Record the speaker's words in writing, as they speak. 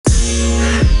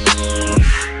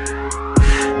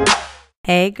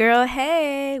Hey girl,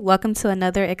 hey! Welcome to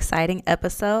another exciting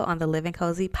episode on the Living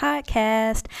Cozy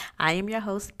podcast. I am your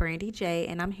host, Brandy J,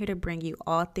 and I'm here to bring you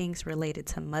all things related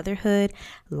to motherhood,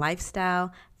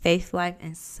 lifestyle, faith life,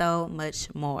 and so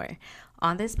much more.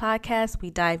 On this podcast,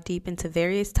 we dive deep into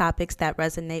various topics that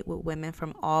resonate with women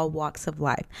from all walks of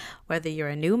life. Whether you're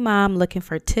a new mom looking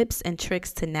for tips and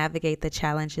tricks to navigate the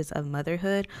challenges of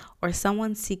motherhood, or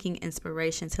someone seeking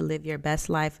inspiration to live your best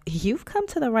life, you've come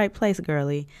to the right place,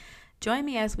 girly. Join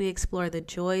me as we explore the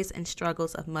joys and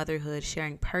struggles of motherhood,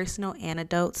 sharing personal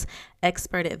anecdotes,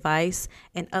 expert advice,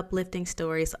 and uplifting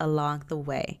stories along the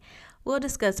way. We'll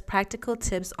discuss practical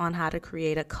tips on how to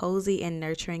create a cozy and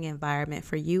nurturing environment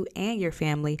for you and your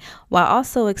family, while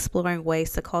also exploring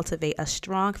ways to cultivate a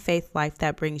strong faith life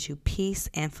that brings you peace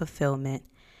and fulfillment.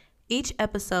 Each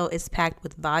episode is packed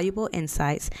with valuable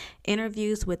insights,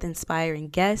 interviews with inspiring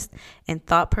guests, and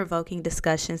thought-provoking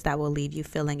discussions that will leave you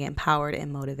feeling empowered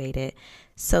and motivated.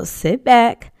 So sit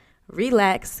back,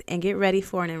 relax, and get ready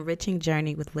for an enriching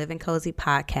journey with Living Cozy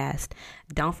Podcast.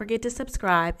 Don't forget to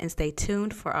subscribe and stay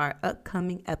tuned for our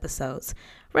upcoming episodes.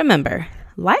 Remember,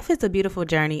 life is a beautiful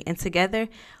journey, and together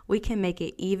we can make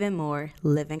it even more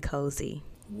living cozy.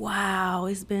 Wow,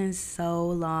 it's been so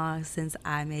long since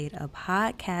I made a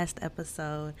podcast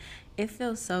episode. It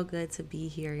feels so good to be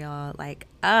here, y'all.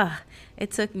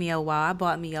 It took me a while. I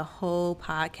bought me a whole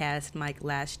podcast mic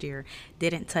last year,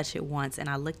 didn't touch it once, and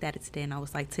I looked at it today and I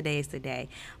was like, today is the day.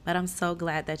 But I'm so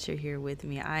glad that you're here with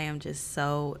me. I am just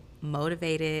so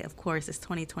motivated. Of course, it's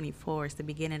 2024. It's the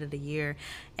beginning of the year,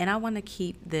 and I want to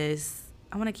keep this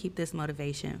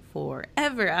motivation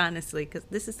forever, honestly, because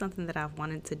this is something that I've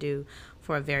wanted to do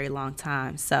for a very long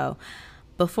time. So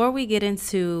before we get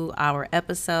into our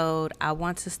episode, I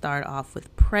want to start off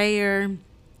with prayer.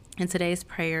 And today's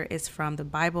prayer is from the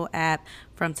Bible app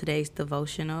from today's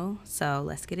devotional. So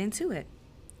let's get into it.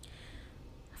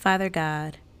 Father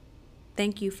God,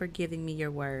 thank you for giving me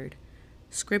your word.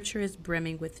 Scripture is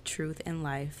brimming with truth and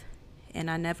life,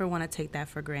 and I never want to take that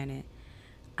for granted.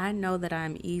 I know that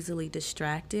I'm easily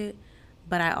distracted,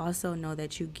 but I also know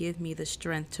that you give me the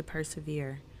strength to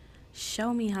persevere.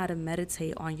 Show me how to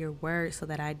meditate on your word so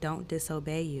that I don't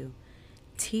disobey you.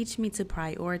 Teach me to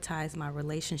prioritize my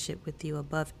relationship with you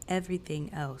above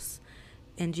everything else.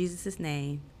 In Jesus'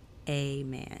 name,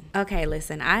 amen. Okay,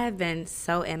 listen, I have been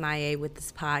so MIA with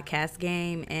this podcast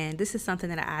game, and this is something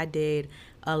that I did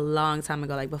a long time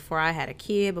ago, like before I had a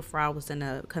kid, before I was in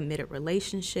a committed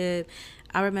relationship.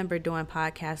 I remember doing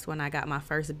podcasts when I got my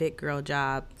first big girl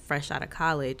job fresh out of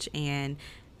college, and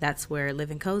that's where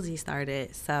Living Cozy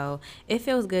started. So it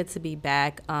feels good to be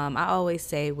back. I always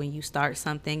say when you start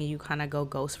something and you kind of go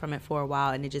ghost from it for a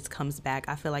while and it just comes back,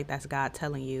 I feel like that's God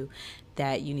telling you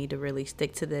that you need to really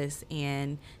stick to this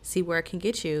and see where it can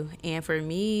get you. And for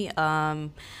me,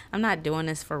 I'm not doing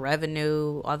this for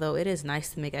revenue, although it is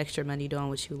nice to make extra money doing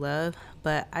what you love.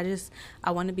 But I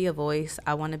want to be a voice.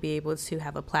 I want to be able to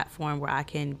have a platform where I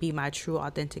can be my true,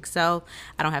 authentic self.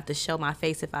 I don't have to show my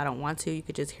face if I don't want to. You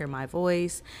could just hear my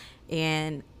voice.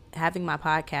 And having my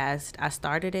podcast, I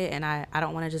started it, and I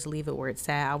don't want to just leave it where it's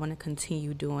at. I want to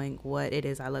continue doing what it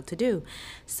is I love to do.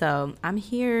 So I'm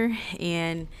here,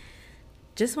 and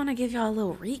just want to give y'all a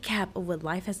little recap of what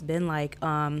life has been like.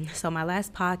 So my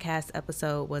last podcast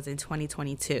episode was in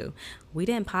 2022. We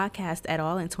didn't podcast at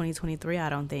all in 2023, I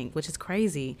don't think, which is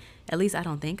crazy. At least I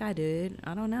don't think I did.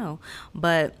 I don't know.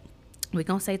 But we're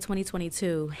going to say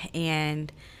 2022.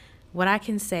 And what I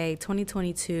can say,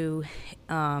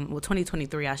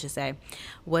 2023, I should say,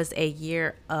 was a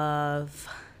year of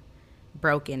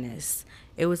brokenness.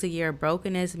 It was a year of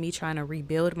brokenness, me trying to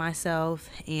rebuild myself,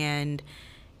 and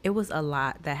it was a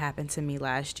lot that happened to me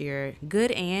last year,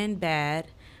 good and bad,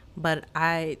 but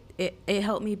it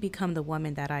helped me become the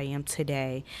woman that I am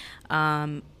today.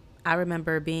 I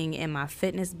remember being in my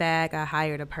fitness bag. I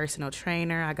hired a personal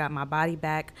trainer. I got my body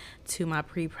back to my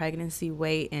pre-pregnancy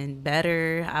weight and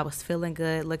better. I was feeling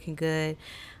good, looking good.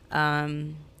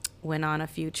 Went on a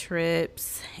few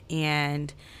trips,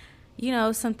 and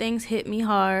some things hit me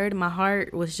hard. My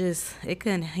heart was it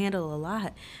couldn't handle a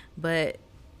lot, but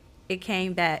it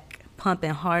came back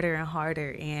pumping harder and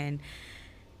harder, and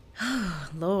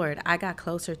Lord, I got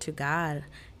closer to God.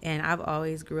 And I've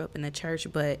always grew up in the church,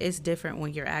 but it's different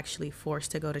when you're actually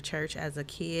forced to go to church as a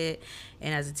kid.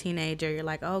 And as a teenager, you're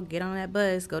like, oh, get on that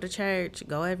bus, go to church,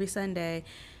 go every Sunday.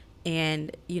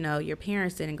 And your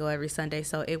parents didn't go every Sunday,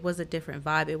 so it was a different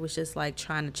vibe. It was just like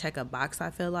trying to check a box,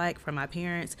 I feel like, for my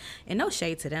parents. And no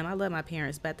shade to them, I love my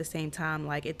parents, but at the same time,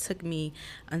 like, it took me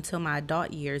until my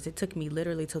adult years, it took me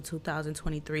literally till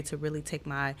 2023 to really take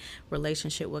my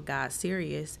relationship with God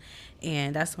serious.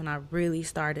 And that's when I really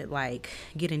started like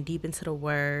getting deep into the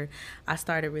word. I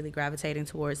started really gravitating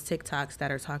towards TikToks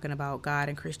that are talking about God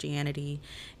and Christianity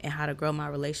and how to grow my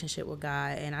relationship with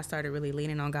God. And I started really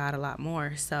leaning on God a lot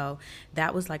more. So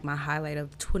that was like my highlight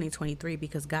of 2023,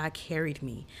 because God carried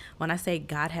me. When I say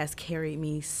God has carried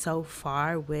me so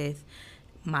far with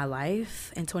my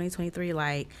life in 2023,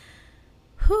 like,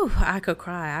 whew, I could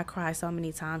cry. I cry so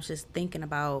many times just thinking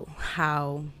about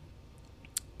how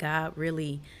God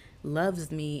really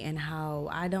loves me and how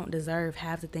I don't deserve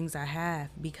half the things I have,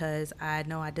 because I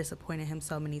know I disappointed him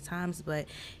so many times, but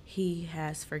he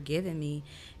has forgiven me.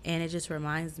 And it just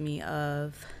reminds me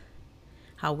of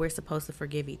how we're supposed to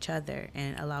forgive each other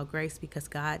and allow grace, because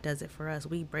God does it for us.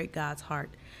 We break God's heart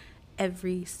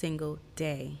every single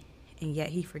day, and yet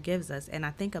he forgives us. And I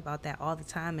think about that all the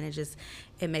time, and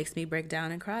it makes me break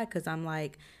down and cry, because I'm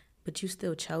like, but you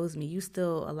still chose me. You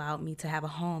still allowed me to have a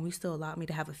home. You still allowed me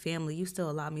to have a family. You still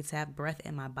allowed me to have breath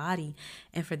in my body.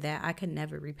 And for that, I can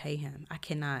never repay him. I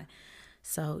cannot.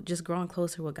 So just growing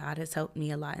closer with God has helped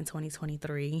me a lot in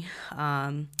 2023.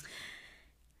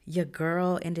 Your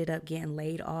girl ended up getting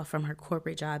laid off from her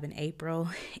corporate job in April.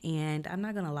 And I'm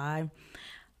not going to lie,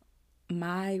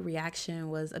 my reaction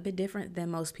was a bit different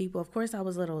than most people. Of course, I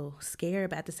was a little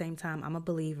scared, but at the same time, I'm a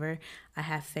believer. I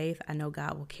have faith. I know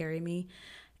God will carry me.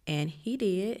 And he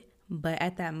did. But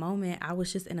at that moment, I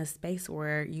was just in a space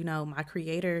where, my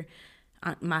creator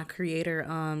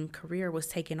career was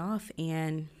taking off,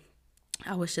 and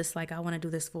I was just like, I want to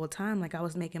do this full time. Like, I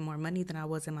was making more money than I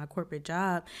was in my corporate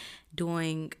job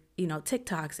doing,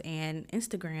 TikToks and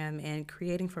Instagram and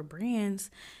creating for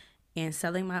brands and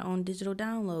selling my own digital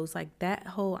downloads. Like, that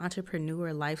whole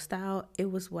entrepreneur lifestyle, it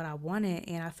was what I wanted.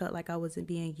 And I felt like I wasn't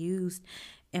being used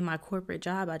in my corporate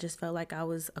job. I just felt like I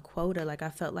was a quota. Like, I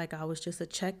felt like I was just a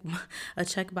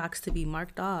checkbox to be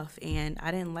marked off. And I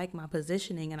didn't like my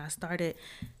positioning. And I started,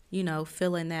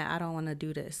 feeling that I don't want to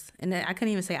do this. And I couldn't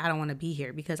even say I don't want to be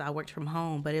here, because I worked from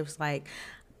home. But it was like,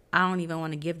 I don't even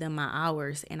want to give them my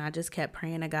hours. And I just kept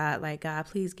praying to God, like, God,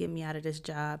 please get me out of this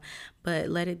job, but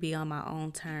let it be on my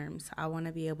own terms. I want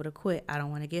to be able to quit. I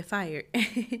don't want to get fired.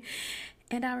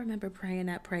 And I remember praying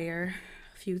that prayer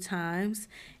a few times.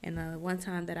 And the one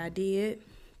time that I did,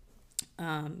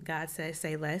 God said,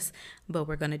 say less, but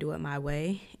we're going to do it my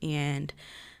way. And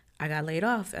I got laid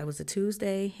off. It was a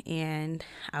Tuesday, and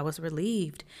I was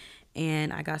relieved.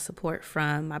 And I got support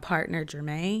from my partner,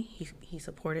 Jermaine. He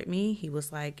supported me. He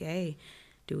was like, hey,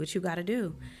 do what you got to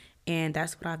do. And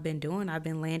that's what I've been doing. I've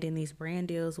been landing these brand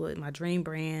deals with my dream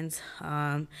brands.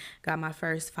 Got my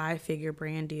first 5-figure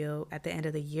brand deal at the end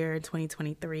of the year in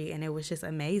 2023. And it was just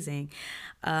amazing.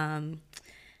 Girl,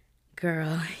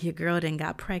 your girl done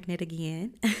got pregnant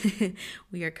again.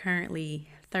 We are currently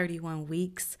 31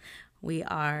 weeks. We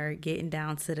are getting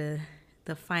down to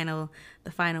the final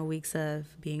weeks of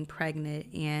being pregnant,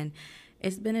 and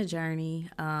it's been a journey.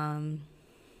 I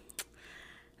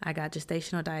got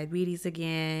gestational diabetes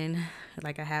again,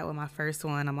 like I had with my first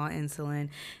one. I'm on insulin.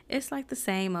 It's like the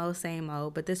same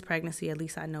old, but this pregnancy, at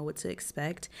least I know what to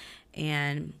expect,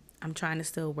 and I'm trying to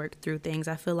still work through things.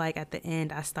 I feel like at the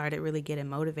end, I started really getting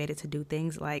motivated to do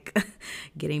things like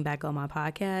getting back on my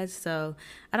podcast. So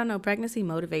I don't know, pregnancy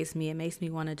motivates me. It makes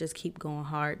me want to just keep going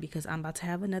hard, because I'm about to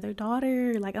have another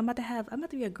daughter. Like, I'm about to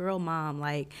be a girl mom.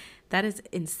 Like, that is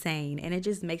insane. And it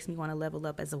just makes me want to level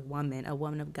up as a woman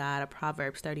of God, a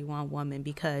Proverbs 31 woman,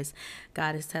 because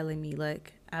God is telling me,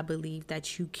 look, I believe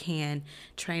that you can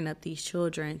train up these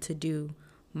children to do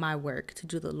my work, to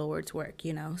do the Lord's work,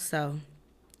 So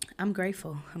I'm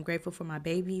grateful. I'm grateful for my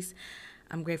babies.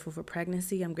 I'm grateful for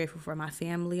pregnancy. I'm grateful for my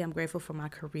family. I'm grateful for my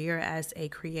career as a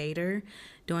creator,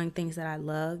 doing things that I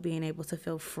love, being able to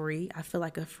feel free. I feel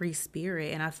like a free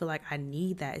spirit, and I feel like I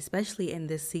need that, especially in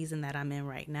this season that I'm in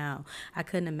right now. I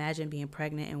couldn't imagine being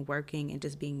pregnant and working and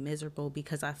just being miserable,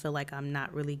 because I feel like I'm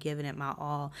not really giving it my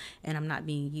all, and I'm not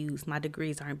being used. My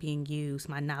degrees aren't being used.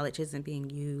 My knowledge isn't being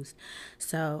used.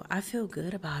 So I feel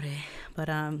good about it. But,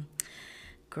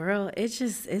 girl, it's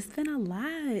been a lot.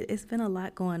 It's been a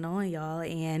lot going on, y'all.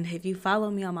 And if you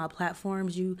follow me on my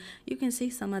platforms, you can see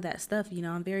some of that stuff.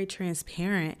 I'm very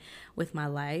transparent with my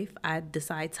life. I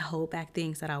decide to hold back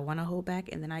things that I want to hold back,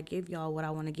 and then I give y'all what I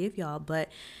want to give y'all. But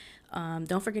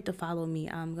don't forget to follow me.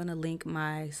 I'm going to link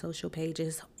my social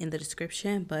pages in the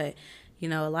description. But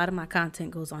A lot of my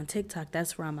content goes on TikTok.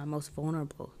 That's where I'm my most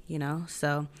vulnerable,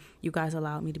 So you guys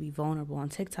allowed me to be vulnerable on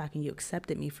TikTok and you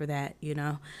accepted me for that.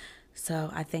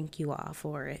 So I thank you all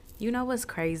for it. You know what's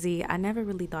crazy? I never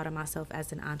really thought of myself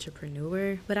as an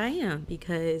entrepreneur, but I am,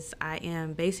 because I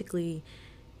am basically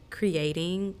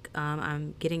creating.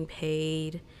 I'm getting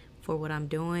paid for what I'm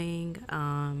doing.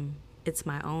 It's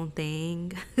my own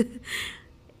thing.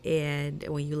 And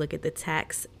when you look at the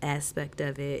tax aspect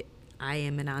of it, I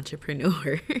am an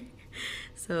entrepreneur.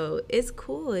 So it's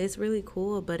cool. It's really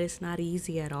cool, but it's not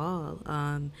easy at all.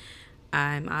 I'm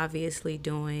obviously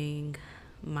doing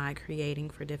my creating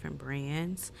for different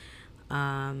brands.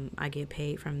 I get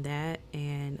paid from that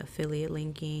and affiliate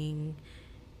linking,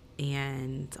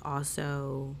 and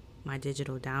also my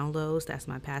digital downloads. That's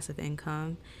my passive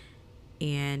income.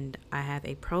 And I have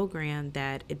a program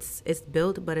that it's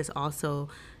built, but it's also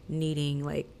needing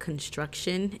like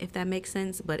construction, if that makes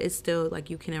sense. But it's still like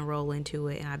you can enroll into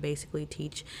it, and I basically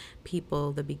teach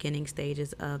people the beginning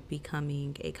stages of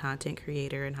becoming a content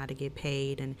creator and how to get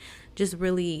paid, and just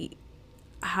really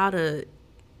how to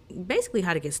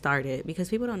get started, because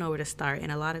people don't know where to start,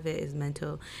 and a lot of it is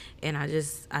mental. And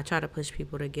I try to push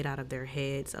people to get out of their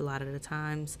heads a lot of the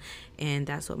times, and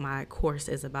that's what my course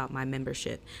is about, my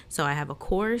membership. So I have a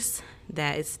course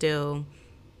that is still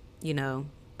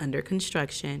under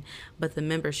construction, but the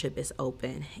membership is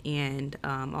open, and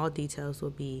all details will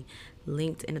be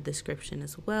linked in the description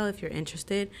as well if you're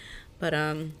interested. But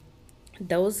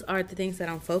those are the things that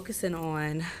I'm focusing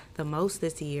on the most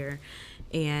this year,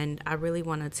 and I really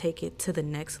want to take it to the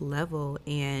next level.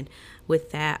 And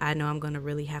with that, I know I'm going to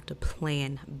really have to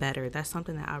plan better. That's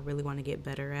something that I really want to get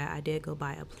better at. I did go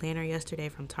buy a planner yesterday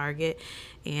from Target,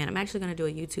 and I'm actually going to do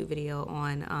a YouTube video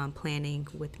on planning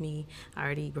with me. I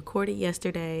already recorded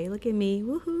yesterday. Look at me,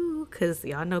 woohoo, because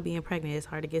y'all know being pregnant, it's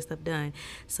hard to get stuff done.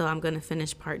 So I'm going to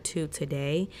finish part 2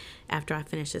 today after I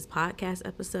finish this podcast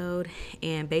episode.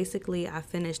 And basically, I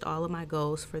finished all of my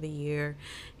goals for the year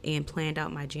and planned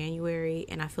out my January.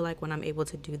 And I feel like when I'm able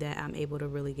to do that, I'm able to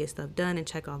really get stuff done and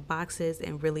check off boxes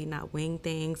and really not wing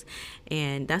things.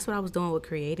 And that's what I was doing with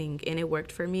creating, and it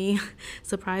worked for me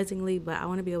surprisingly. But I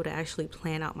want to be able to actually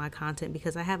plan out my content,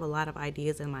 because I have a lot of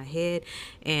ideas in my head,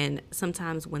 and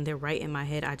sometimes when they're right in my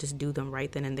head, I just do them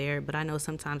right then and there. But I know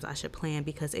sometimes I should plan,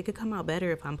 because it could come out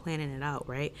better if I'm planning it out,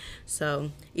 right?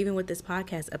 So even with this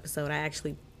podcast episode,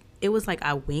 it was like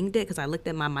I winged it, because I looked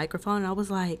at my microphone and I was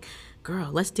like,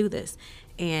 girl, let's do this.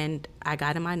 And I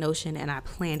got in my Notion and I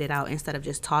planned it out instead of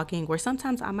just talking, where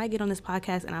sometimes I might get on this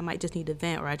podcast and I might just need to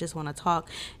vent, or I just want to talk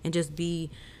and just be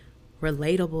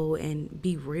relatable and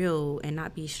be real and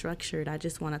not be structured. I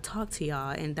just want to talk to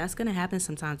y'all, and that's going to happen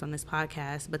sometimes on this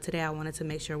podcast. But today I wanted to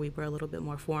make sure we were a little bit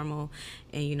more formal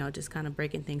and just kind of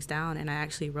breaking things down. And I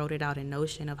actually wrote it out in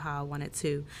Notion of how I wanted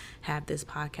to have this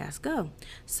podcast go.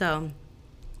 So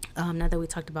now that we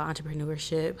talked about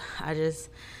entrepreneurship,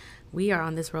 we are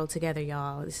on this road together,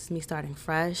 y'all. This is me starting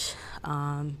fresh.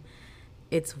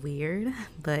 It's weird,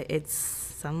 but it's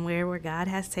somewhere where God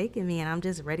has taken me, and I'm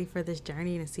just ready for this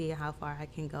journey and see how far I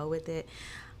can go with it.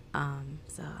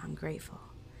 So I'm grateful.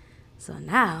 So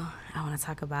now I want to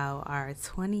talk about our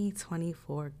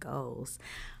 2024 goals.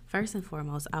 First and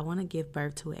foremost, I want to give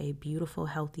birth to a beautiful,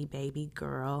 healthy baby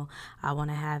girl. I want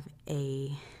to have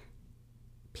a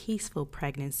peaceful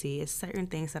pregnancy. It's certain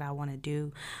things that I want to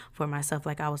do for myself.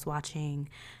 Like I was watching,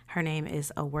 her name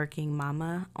is A Working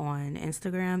Mama on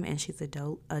Instagram, and she's a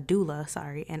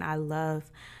doula, and I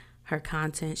love her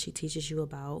content. She teaches you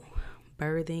about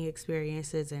birthing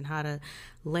experiences and how to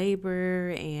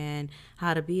labor and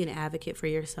how to be an advocate for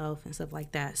yourself and stuff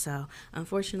like that. So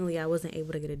unfortunately, I wasn't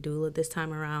able to get a doula this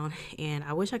time around, and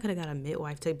I wish I could have got a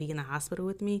midwife to be in the hospital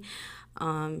with me,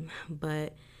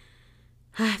 but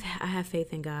I have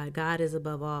faith in God. God is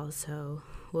above all, so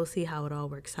we'll see how it all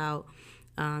works out.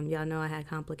 Y'all know I had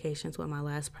complications with my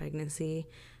last pregnancy.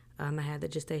 I had the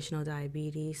gestational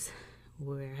diabetes,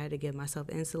 where I had to give myself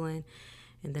insulin,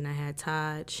 and then I had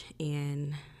Taj,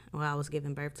 and while I was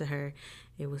giving birth to her,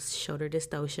 it was shoulder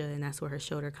dystocia, and that's where her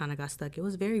shoulder kind of got stuck. It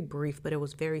was very brief, but it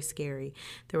was very scary.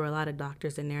 There were a lot of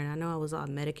doctors in there, and I know I was all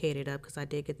medicated up because I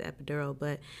did get the epidural,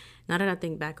 but now that I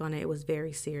think back on it, it was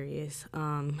very serious.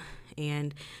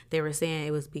 And they were saying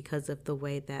it was because of the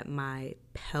way that my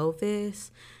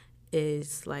pelvis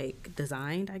is like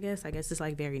designed, I guess it's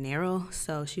like very narrow.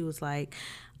 So she was like,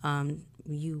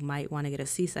 you might want to get a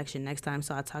C-section next time.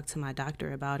 So I talked to my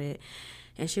doctor about it,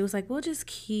 and she was like, we'll just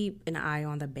keep an eye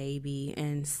on the baby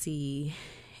and see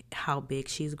how big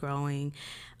she's growing.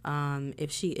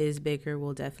 If she is bigger,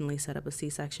 we'll definitely set up a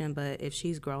C-section. But if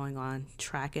she's growing on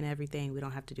track and everything, we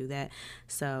don't have to do that.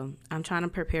 So I'm trying to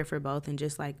prepare for both and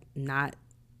just like not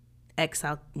X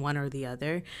out one or the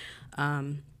other.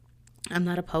 I'm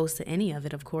not opposed to any of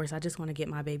it, of course. I just want to get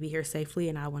my baby here safely,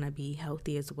 and I want to be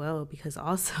healthy as well, because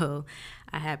also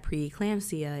I had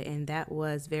preeclampsia, and that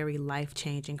was very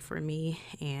life-changing for me.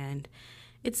 And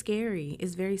it's scary.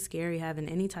 It's very scary having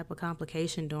any type of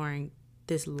complication during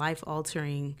this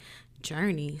life-altering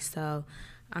journey. So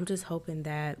I'm just hoping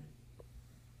that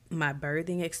my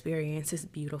birthing experience is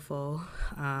beautiful.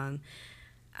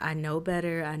 I know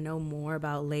better. I know more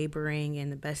about laboring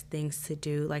and the best things to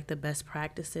do, like the best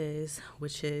practices,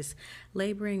 which is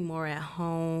laboring more at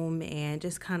home and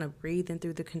just kind of breathing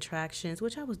through the contractions,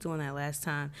 which I was doing that last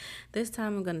time. This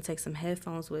time I'm going to take some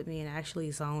headphones with me and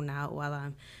actually zone out while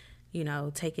I'm,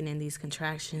 taking in these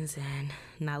contractions and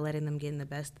not letting them get in the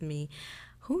best of me.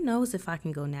 Who knows if I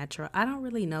can go natural? I don't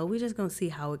really know. We're just going to see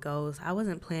how it goes. I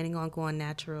wasn't planning on going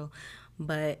natural,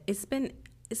 but it's been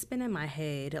in my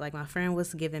head. Like, my friend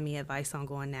was giving me advice on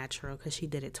going natural because she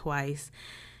did it twice.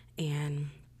 And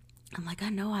I'm like, I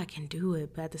know I can do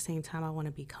it. But at the same time, I want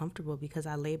to be comfortable because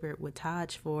I labored with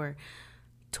Taj for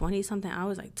 20-something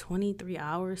hours, like 23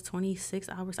 hours, 26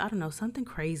 hours. I don't know, something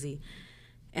crazy.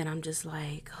 And I'm just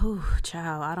like, oh,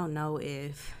 child, I don't know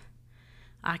if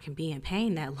I can be in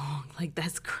pain that long. Like,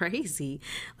 that's crazy.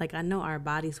 Like, I know our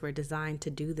bodies were designed to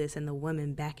do this, and the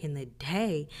women back in the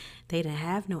day, they didn't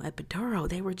have no epidural.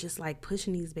 They were just like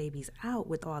pushing these babies out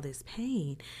with all this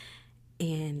pain.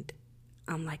 And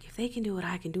I'm like, if they can do it,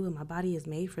 I can do it. My body is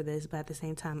made for this. But at the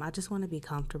same time, I just want to be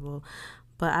comfortable.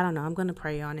 But I don't know. I'm going to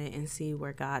pray on it and see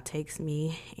where God takes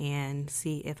me and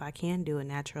see if I can do it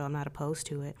natural. I'm not opposed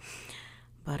to it.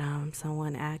 But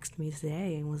someone asked me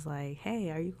today and was like, hey,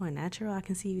 are you going natural? I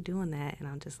can see you doing that. And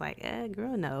I'm just like,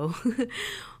 girl, no.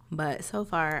 But so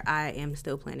far, I am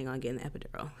still planning on getting the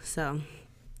epidural. So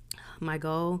my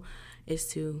goal is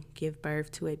to give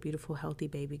birth to a beautiful, healthy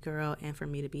baby girl, and for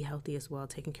me to be healthy as well,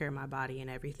 taking care of my body and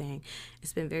everything.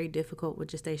 It's been very difficult with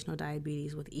gestational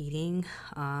diabetes with eating.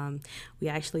 We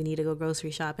actually need to go grocery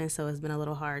shopping, so it's been a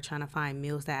little hard trying to find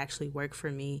meals that actually work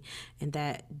for me and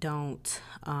that don't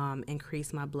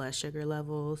increase my blood sugar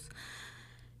levels.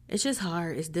 It's just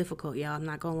hard. It's difficult, y'all. I'm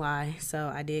not gonna lie.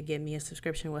 So I did get me a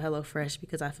subscription with HelloFresh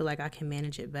because I feel like I can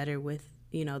manage it better with,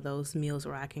 those meals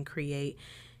where I can create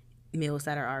meals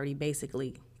that are already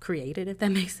basically created, if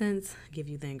that makes sense. Give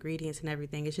you the ingredients and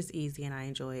everything. It's just easy and I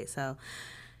enjoy it. So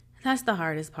that's the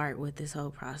hardest part with this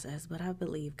whole process. But I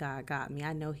believe God got me.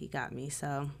 I know He got me.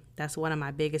 So that's one of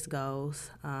my biggest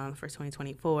goals for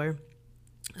 2024.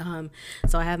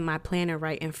 So I have my planner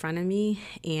right in front of me,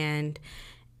 and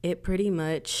it pretty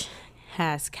much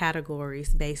has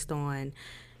categories based on,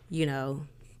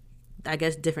 I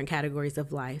guess different categories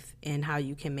of life and how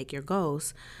you can make your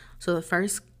goals. So the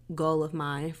first goal of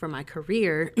mine for my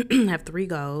career, I have 3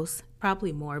 goals,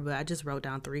 probably more, but I just wrote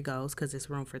down 3 goals because there's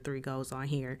room for 3 goals on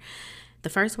here. The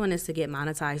first one is to get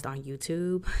monetized on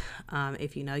YouTube.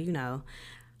 If you know, you know.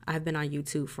 I've been on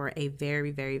YouTube for a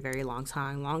very, very, very long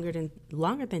time, longer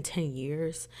than 10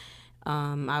 years,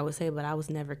 I would say, but I was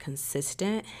never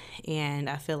consistent, and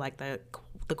I feel like the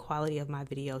quality of my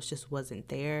videos just wasn't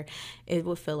there. It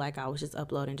would feel like I was just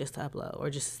uploading just to upload or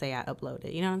just to say I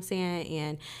uploaded, you know what I'm saying?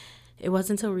 And it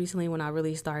wasn't until recently when I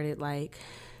really started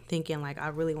thinking I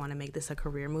really want to make this a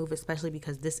career move, especially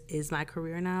because this is my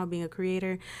career now, being a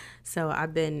creator. So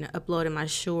I've been uploading my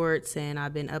shorts and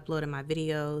I've been uploading my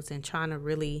videos and trying to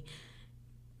really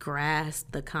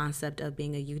grasp the concept of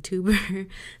being a YouTuber.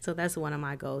 So that's one of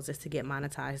my goals, is to get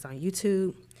monetized on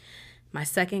YouTube. My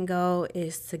second goal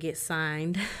is to get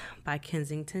signed by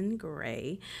Kensington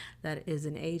Gray. That is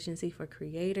an agency for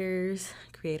creators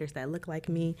that look like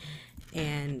me.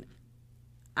 And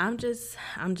I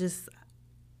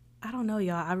don't know,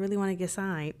 y'all. I really want to get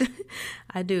signed.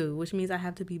 I do, which means I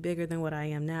have to be bigger than what I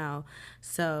am now.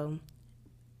 So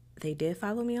they did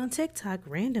follow me on TikTok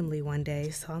randomly one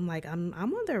day. So I'm like, I'm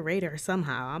on their radar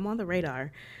somehow. I'm on the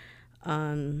radar.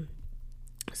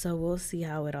 So we'll see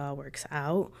how it all works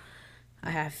out. I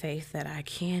have faith that I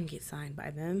can get signed by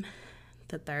them.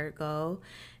 The third goal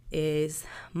is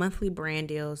monthly brand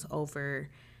deals over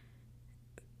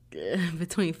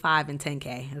between 5 and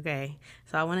 10K. Okay.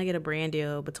 So I want to get a brand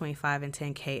deal between 5 and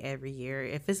 10K every year.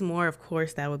 If it's more, of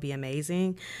course, that would be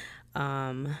amazing.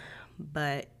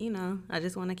 But I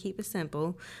just want to keep it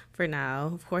simple for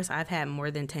now. Of course, I've had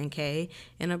more than 10K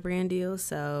in a brand deal,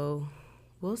 so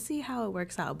we'll see how it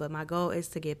works out. But my goal is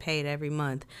to get paid every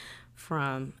month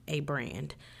from a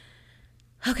brand.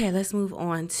 Okay, let's move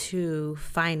on to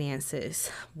finances.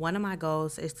 One of my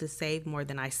goals is to save more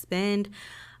than I spend.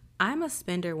 I'm a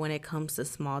spender when it comes to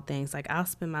small things. Like I'll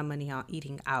spend my money on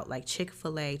eating out, like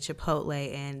Chick-fil-A,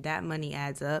 Chipotle, and that money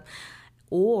adds up.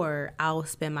 Or I'll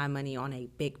spend my money on a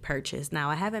big purchase. Now,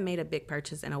 I haven't made a big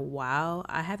purchase in a while.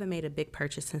 I haven't made a big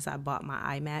purchase since I bought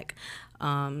my iMac.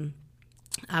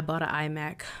 I bought an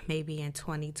iMac maybe in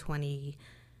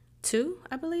 2022,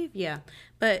 I believe. Yeah.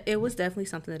 But it was definitely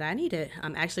something that I needed.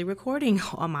 I'm actually recording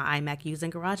on my iMac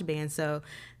using GarageBand. So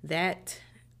that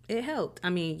it helped. I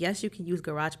mean, yes, you can use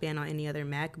GarageBand on any other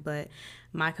Mac, but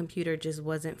my computer just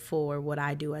wasn't for what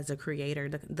I do as a creator.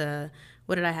 The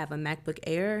what did I have? A MacBook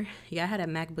Air? Yeah, I had a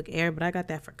MacBook Air, but I got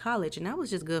that for college, and that was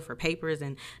just good for papers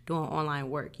and doing online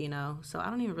work, you know. So I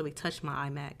don't even really touch my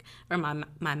iMac or my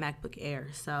MacBook Air.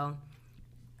 So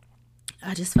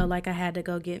I just felt like I had to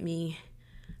go get me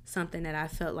something that I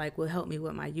felt like would help me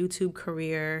with my YouTube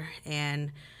career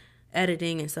and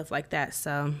editing and stuff like that.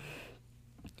 So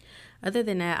other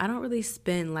than that, I don't really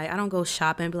spend, like, I don't go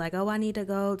shopping and be like, oh, I need to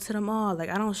go to the mall. Like,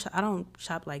 I don't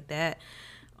shop like that.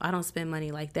 I don't spend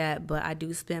money like that, but I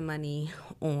do spend money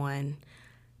on,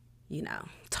 you know,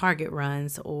 Target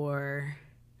runs or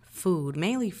food,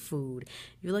 mainly food.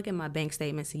 If you look at my bank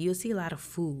statements, you'll see a lot of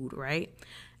food, right?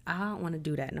 I don't want to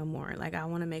do that no more. Like, I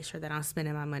want to make sure that I'm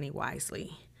spending my money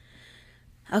wisely.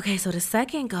 Okay, so the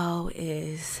second goal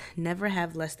is never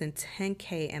have less than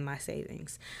 10K in my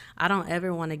savings. I don't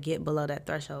ever want to get below that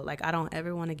threshold. Like, I don't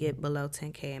ever want to get below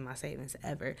 10K in my savings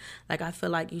ever. Like, I feel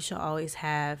like you should always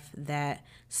have that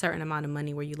certain amount of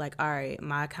money where you're like, all right,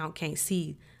 my account can't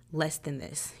see less than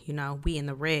this. You know, we in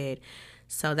the red.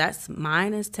 So that's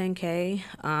mine is 10K.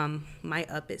 Might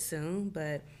up it soon,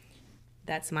 but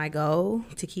that's my goal,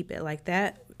 to keep it like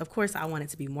that. Of course, I want it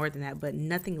to be more than that, but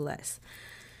nothing less.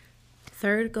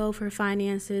 Third goal for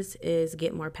finances is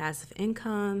get more passive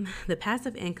income. The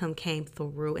passive income came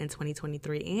through in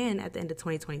 2023 and at the end of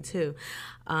 2022.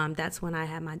 That's when I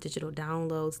had my digital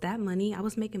downloads. That money, I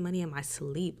was making money in my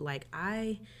sleep. Like,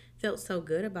 I felt so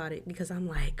good about it because I'm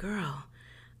like, girl,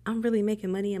 I'm really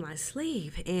making money in my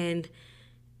sleep. And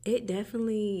it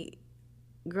definitely,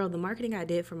 girl, the marketing I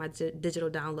did for my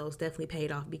digital downloads definitely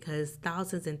paid off because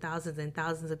thousands and thousands and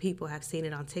thousands of people have seen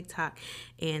it on TikTok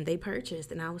and they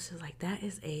purchased. And I was just like, that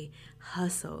is a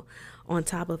hustle on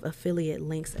top of affiliate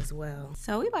links as well.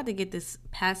 So we about to get this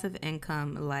passive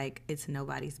income like it's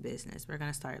nobody's business. We're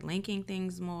going to start linking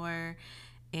things more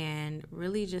and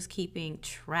really just keeping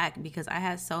track because I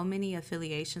had so many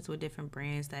affiliations with different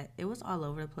brands that it was all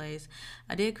over the place.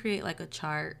 I did create like a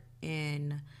chart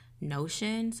in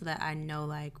Notion so that I know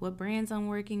like what brands I'm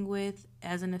working with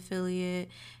as an affiliate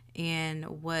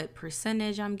and what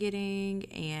percentage I'm getting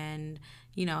and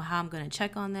you know how I'm going to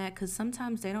check on that because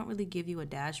sometimes they don't really give you a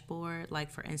dashboard. Like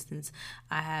for instance,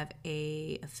 I'm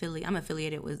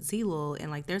affiliated with Zillow and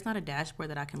like there's not a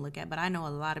dashboard that I can look at, but I know a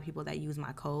lot of people that use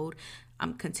my code.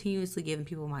 I'm continuously giving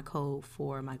people my code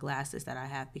for my glasses that I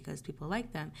have because people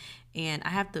like them. And I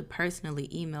have to personally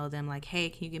email them like, hey,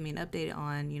 can you give me an update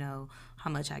on, you know,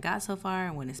 how much I got so far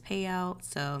and when it's payout?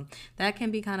 So that can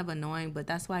be kind of annoying, but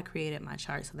that's why I created my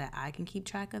chart so that I can keep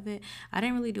track of it. I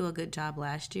didn't really do a good job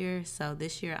last year. So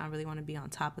this year I really want to be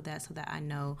on top of that so that I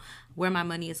know where my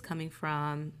money is coming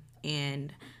from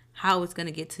and how it's going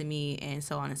to get to me and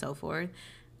so on and so forth.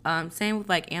 Same with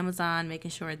like Amazon, making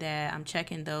sure that I'm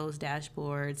checking those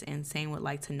dashboards and same with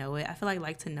Like to Know It. I feel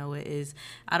like to Know It is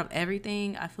out of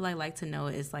everything. I feel like to Know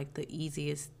It is like the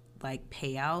easiest like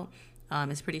payout.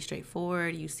 It's pretty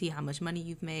straightforward. You see how much money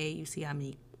you've made. You see how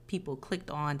many people clicked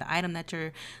on the item that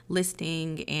you're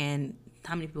listing and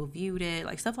how many people viewed it,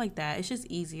 like stuff like that. It's just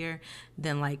easier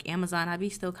than like Amazon. I'd be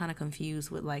still kind of confused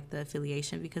with like the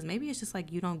affiliation because maybe it's just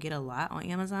like you don't get a lot on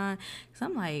Amazon. Because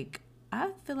I'm like, I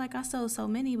feel like I sold so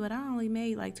many, but I only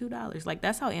made like $2. Like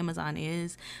that's how Amazon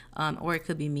is. Or it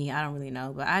could be me. I don't really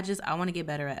know. But I want to get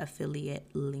better at affiliate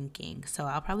linking. So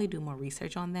I'll probably do more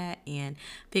research on that and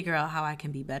figure out how I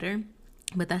can be better.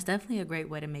 But that's definitely a great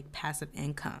way to make passive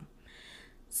income.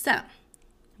 So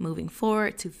moving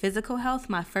forward to physical health,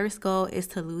 my first goal is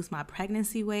to lose my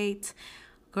pregnancy weight.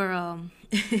 Girl,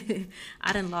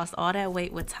 I done lost all that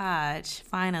weight with Taj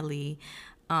finally.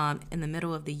 In the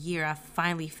middle of the year, I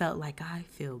finally felt like I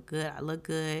feel good. I look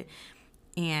good.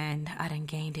 And I done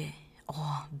gained it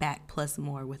all back plus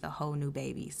more with a whole new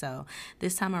baby. So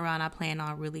this time around, I plan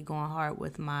on really going hard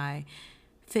with my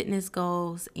fitness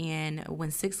goals. And when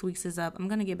 6 weeks is up, I'm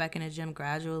going to get back in the gym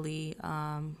gradually,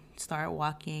 start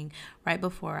walking. Right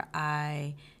before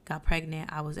I got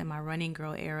pregnant, I was in my running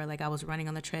girl era. Like I was running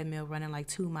on the treadmill, running like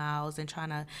 2 miles and trying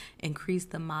to increase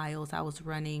the miles I was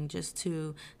running just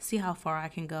to see how far I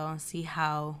can go and see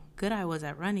how good I was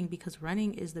at running, because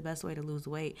running is the best way to lose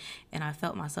weight. And I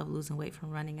felt myself losing weight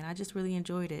from running and I just really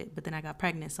enjoyed it. But then I got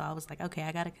pregnant. So I was like, okay,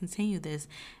 I got to continue this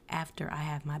after I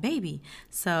have my baby.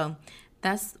 So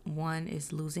that's one,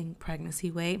 is losing pregnancy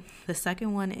weight. The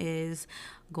second one is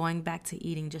going back to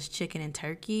eating just chicken and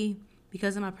turkey.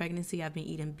 Because of my pregnancy, I've been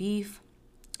eating beef.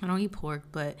 I don't eat pork,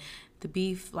 but the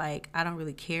beef, like, I don't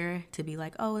really care to be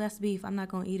like, oh, that's beef, I'm not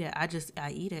going to eat it.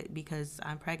 I eat it because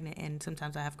I'm pregnant and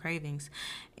sometimes I have cravings.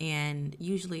 And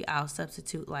usually I'll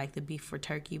substitute like the beef for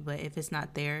turkey, but if it's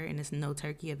not there and there's no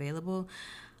turkey available,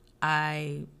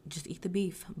 I just eat the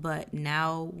beef. But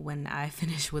now when I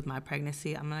finish with my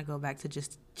pregnancy, I'm going to go back to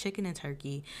just chicken and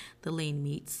turkey, the lean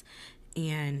meats.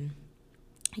 And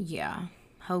yeah,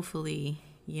 hopefully,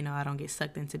 I don't get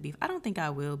sucked into beef. I don't think I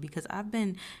will, because I've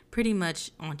been pretty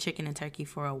much on chicken and turkey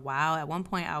for a while. At one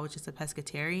point, I was just a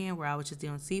pescatarian where I was just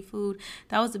doing seafood.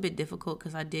 That was a bit difficult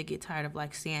because I did get tired of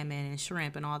like salmon and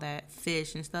shrimp and all that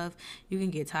fish and stuff. You can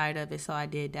get tired of it. So I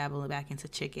did dabble back into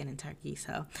chicken and turkey.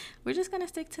 So we're just going to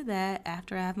stick to that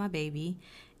after I have my baby.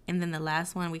 And then the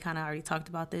last one, we kind of already talked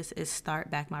about this, is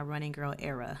start back my running girl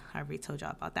era. I already told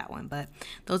y'all about that one. But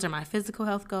those are my physical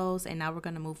health goals. And now we're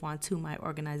going to move on to my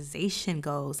organization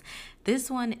goals.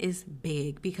 This one is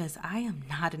big because I am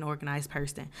not an organized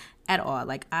person at all.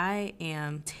 Like, I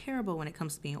am terrible when it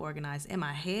comes to being organized. In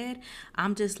my head,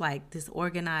 I'm just like this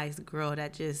organized girl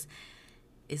that just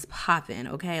is popping,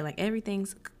 okay? Like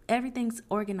everything's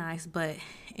organized, but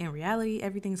in reality,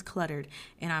 everything's cluttered,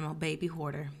 and I'm a baby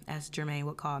hoarder, as Jermaine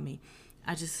would call me.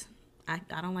 I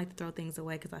don't like to throw things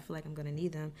away because I feel like I'm going to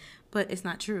need them, but it's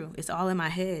not true. It's all in my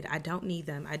head. I don't need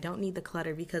them. I don't need the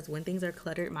clutter, because when things are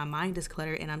cluttered, my mind is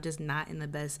cluttered, and I'm just not in the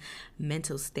best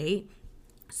mental state.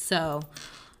 So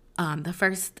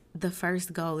the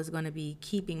first goal is going to be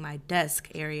keeping my desk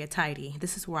area tidy.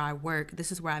 This is where I work.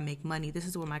 This is where I make money. This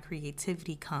is where my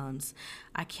creativity comes.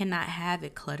 I cannot have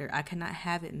it cluttered. I cannot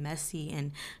have it messy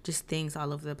and just things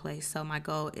all over the place. So my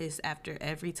goal is, after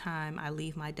every time I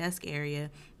leave my desk area,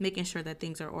 making sure that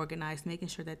things are organized, making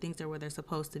sure that things are where they're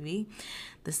supposed to be.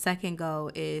 The second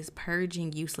goal is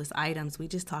purging useless items. We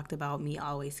just talked about me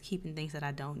always keeping things that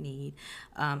I don't need.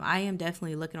 I am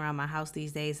definitely looking around my house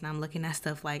these days, and I'm looking at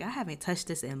stuff like, I haven't touched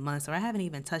this in months, or I haven't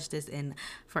even touched this in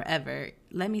forever.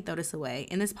 Let me throw this away.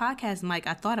 In this podcast mic,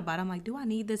 I thought about it. I'm like, do I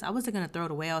need this? I wasn't going to throw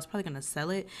it away. I was probably going to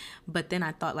sell it. But then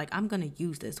I thought, like, I'm going to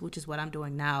use this, which is what I'm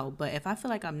doing now. But if I feel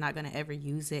like I'm not going to ever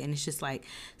use it and it's just like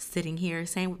sitting here,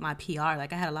 same with my PR.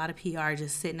 Like, I had a lot of PR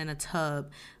just sitting in a tub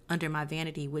under my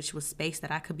vanity, which was space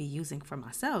that I could be using for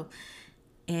myself.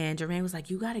 And Jermaine was like,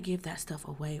 you got to give that stuff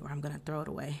away, or I'm going to throw it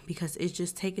away, because it's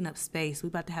just taking up space. We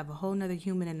about to have a whole nother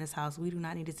human in this house. We do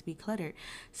not need it to be cluttered.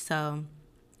 So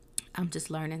I'm just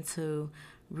learning to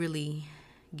really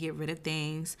get rid of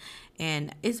things.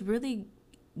 And it's really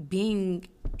being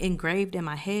engraved in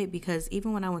my head, because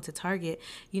even when I went to Target,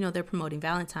 they're promoting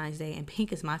Valentine's Day, and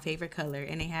pink is my favorite color.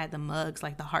 And they had the mugs,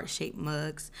 like the heart-shaped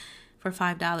mugs, for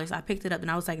 $5. I picked it up and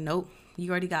I was like, nope,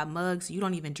 you already got mugs. You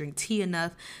don't even drink tea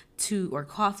enough or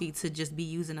coffee to just be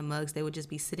using the mugs. They would just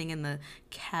be sitting in the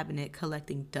cabinet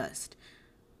collecting dust.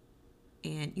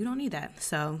 And you don't need that.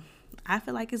 So I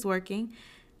feel like it's working.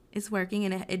 It's working,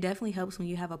 and it definitely helps when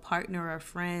you have a partner or a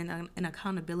friend, an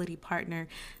accountability partner,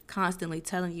 constantly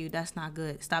telling you that's not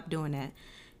good. Stop doing that.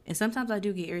 And sometimes I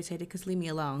do get irritated because leave me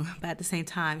alone. But at the same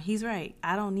time, he's right.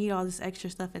 I don't need all this extra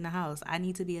stuff in the house. I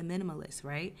need to be a minimalist,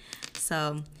 right?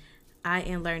 So I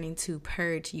am learning to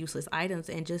purge useless items.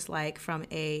 And just like from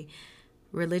a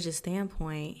religious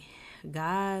standpoint,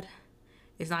 God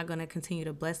is not going to continue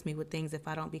to bless me with things if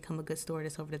I don't become a good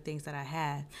stewardess over the things that I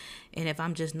have. And if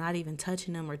I'm just not even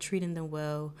touching them or treating them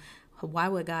well, why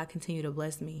would God continue to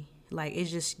bless me? Like,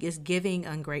 it's giving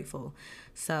ungrateful.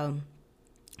 So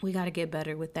we got to get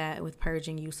better with that, with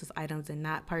purging useless items and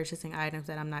not purchasing items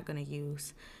that I'm not going to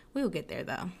use. We'll get there,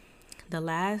 though. The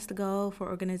last goal for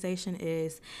organization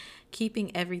is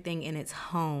keeping everything in its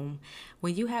home.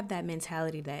 When you have that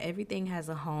mentality that everything has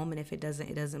a home, and if it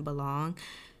doesn't belong,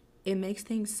 it makes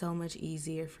things so much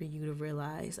easier for you to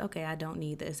realize, okay, I don't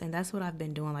need this. And that's what I've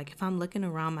been doing. Like, if I'm looking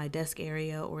around my desk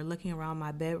area or looking around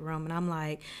my bedroom and I'm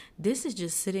like, this is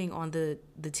just sitting on the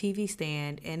TV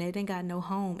stand and it ain't got no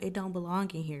home. It don't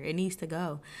belong in here. It needs to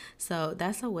go. So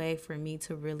that's a way for me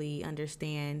to really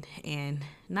understand, and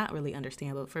not really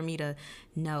understand, but for me to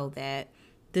know that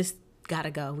this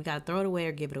gotta go. We gotta throw it away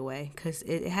or give it away because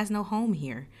it has no home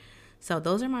here. So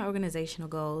those are my organizational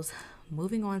goals.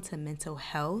 Moving on to mental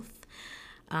health.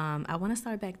 I want to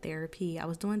start back therapy. I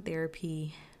was doing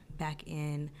therapy back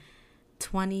in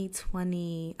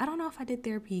 2020. I don't know if I did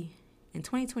therapy in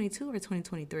 2022 or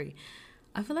 2023.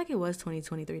 I feel like it was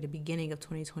 2023, the beginning of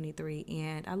 2023,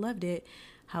 and I loved it.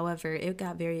 However, it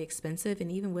got very expensive,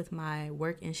 and even with my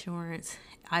work insurance,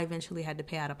 I eventually had to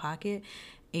pay out of pocket,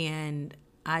 and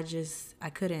I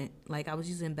couldn't, like, I was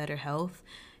using Better Health,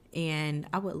 and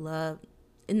I would love,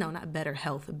 no, not Better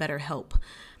Health, Better Help.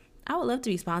 I would love to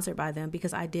be sponsored by them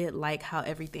because I did like how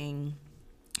everything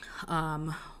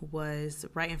was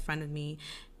right in front of me.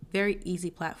 Very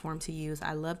easy platform to use.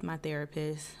 I loved my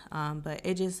therapist, but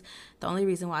the only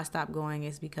reason why I stopped going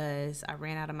is because I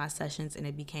ran out of my sessions and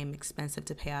it became expensive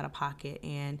to pay out of pocket.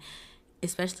 And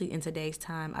especially in today's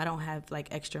time, I don't have like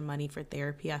extra money for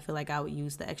therapy. I feel like I would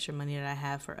use the extra money that I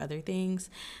have for other things,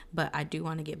 but I do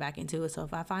want to get back into it. So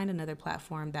if I find another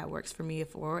platform that works for me,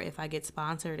 or if I get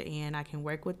sponsored and I can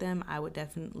work with them, I would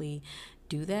definitely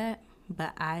do that.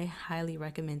 But I highly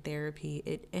recommend therapy.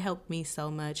 It helped me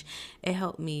so much. It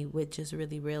helped me with just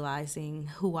really realizing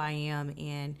who I am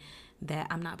and that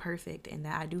I'm not perfect and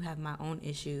that I do have my own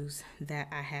issues that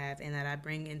I have and that I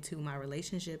bring into my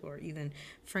relationship or even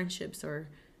friendships or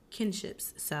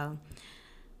kinships. So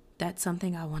that's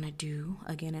something I want to do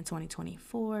again in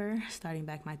 2024, starting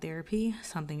back my therapy.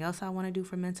 Something else I want to do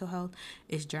for mental health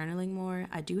is journaling more.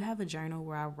 I do have a journal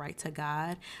where I write to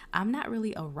God. I'm not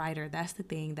really a writer. That's the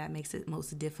thing that makes it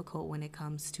most difficult when it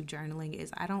comes to journaling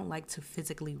is I don't like to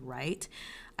physically write.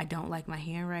 I don't like my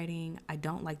handwriting. I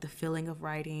don't like the feeling of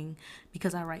writing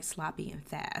because I write sloppy and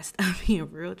fast. I'm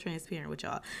being real transparent with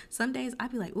y'all. Some days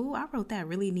I'd be like, ooh, I wrote that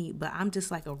really neat, but I'm just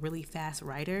like a really fast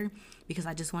writer because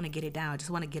I just want to get it down. I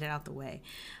just want to get it out the way.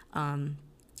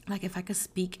 Like if I could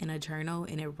speak in a journal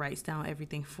and it writes down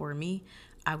everything for me,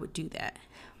 I would do that.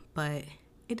 But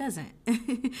it doesn't.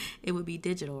 It would be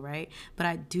digital, right? But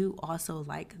I do also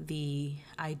like the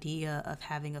idea of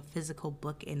having a physical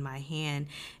book in my hand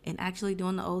and actually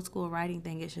doing the old school writing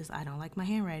thing. It's just I don't like my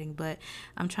handwriting, but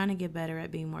I'm trying to get better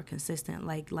at being more consistent.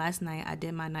 Like last night, I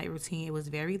did my night routine. It was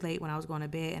very late when I was going to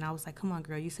bed, and I was like, "Come on,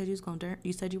 girl! You said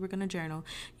you were gonna journal.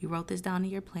 You wrote this down in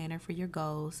your planner for your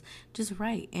goals. Just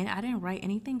write." And I didn't write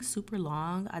anything super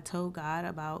long. I told God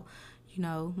about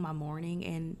my morning,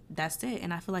 and that's it.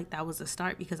 And I feel like that was a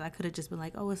start because I could have just been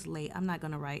like, oh, it's late, I'm not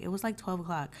gonna write. It was like 12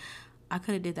 o'clock. I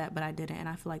could have did that, but I didn't, and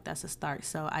I feel like that's a start.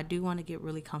 So I do want to get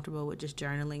really comfortable with just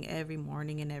journaling every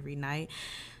morning and every night,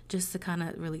 just to kind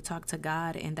of really talk to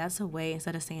God. And that's a way,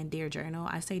 instead of saying dear journal,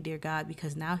 I say dear God,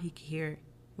 because now he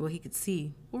could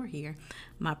see or hear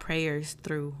my prayers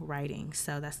through writing.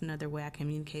 So that's another way I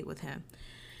communicate with him.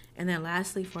 And then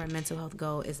lastly, for a mental health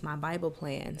goal is my Bible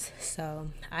plans.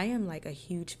 So I am like a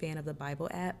huge fan of the Bible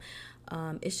app.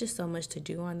 It's just so much to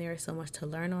do on there, so much to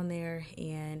learn on there.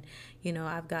 And,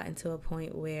 I've gotten to a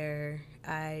point where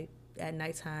at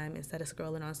nighttime, instead of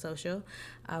scrolling on social,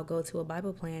 I'll go to a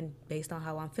Bible plan based on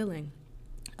how I'm feeling.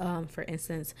 For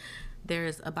instance,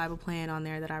 there's a Bible plan on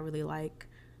there that I really like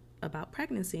about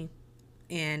pregnancy.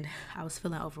 And I was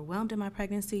feeling overwhelmed in my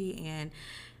pregnancy, and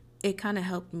it kind of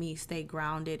helped me stay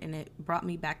grounded, and it brought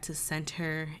me back to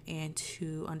center and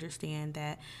to understand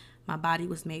that my body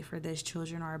was made for this.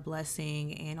 Children are a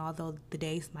blessing, and although the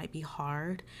days might be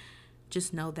hard,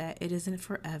 just know that it isn't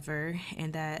forever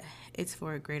and that it's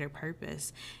for a greater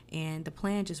purpose. And the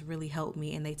plan just really helped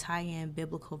me, and they tie in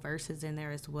biblical verses in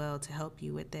there as well to help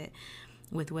you with it,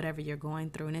 with whatever you're going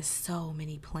through. And it's so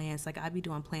many plans. Like I be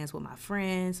doing plans with my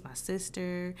friends, my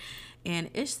sister, and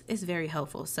it's very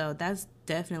helpful. So that's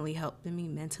definitely helping me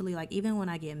mentally. Like even when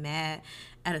I get mad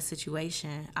at a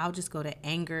situation, I'll just go to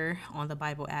anger on the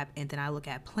Bible app, and then I look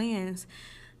at plans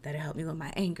that'll help me with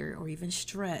my anger or even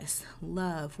stress,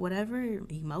 love, whatever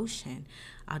emotion.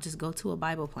 I'll just go to a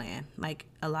Bible plan. Like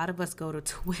a lot of us go to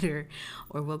Twitter,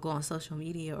 or we'll go on social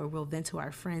media, or we'll vent to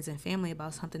our friends and family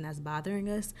about something that's bothering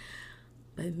us.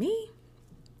 But me,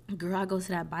 girl, I go to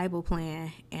that Bible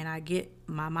plan and I get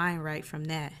my mind right from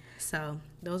that. So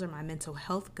those are my mental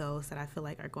health goals that I feel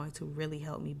like are going to really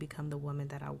help me become the woman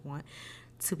that I want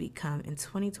to become in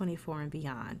 2024 and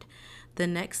beyond. The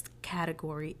next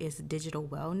category is digital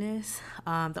wellness.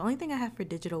 The only thing I have for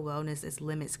digital wellness is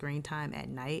limit screen time at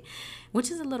night, which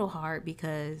is a little hard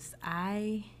because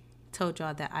I told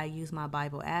y'all that I use my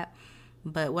Bible app.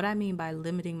 But what I mean by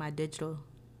limiting my digital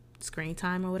screen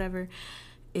time or whatever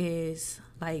is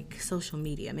like social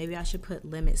media. Maybe I should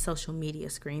limit social media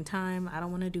screen time. I don't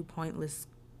want to do pointless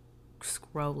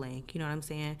scrolling, you know what I'm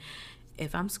saying?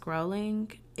 if I'm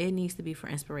scrolling, it needs to be for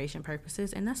inspiration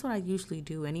purposes. And that's what I usually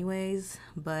do anyways.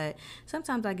 But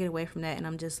sometimes I get away from that and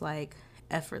I'm just like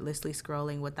effortlessly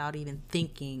scrolling without even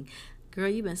thinking. Girl,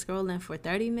 you've been scrolling for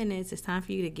 30 minutes. It's time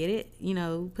for you to get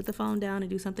it, put the phone down and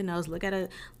do something else. Look at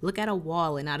a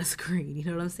wall and not a screen. You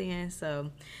know what I'm saying?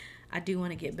 So I do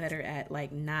want to get better at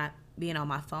like not being on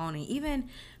my phone. And even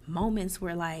moments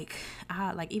where like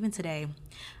even today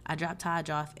I dropped Taj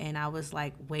off and I was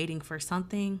like waiting for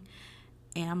something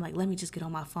and I'm like, let me just get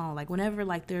on my phone. Like whenever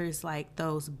like there's like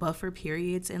those buffer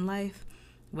periods in life,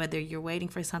 whether you're waiting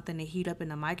for something to heat up in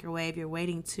the microwave, you're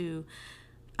waiting to,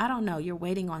 I don't know, you're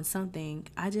waiting on something,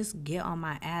 I just get on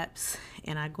my apps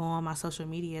and I go on my social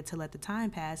media to let the time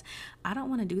pass. I don't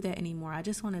want to do that anymore. I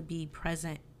just want to be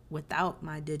present without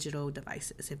my digital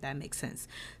devices, if that makes sense.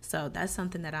 So that's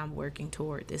something that I'm working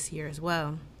toward this year as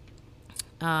well.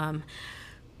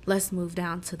 Let's move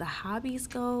down to the hobbies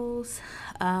goals.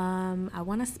 I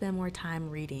want to spend more time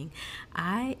reading.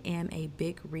 I am a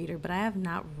big reader, but I have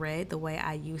not read the way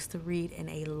I used to read in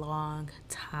a long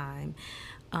time.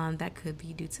 That could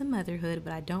be due to motherhood,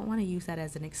 but I don't want to use that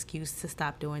as an excuse to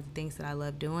stop doing the things that I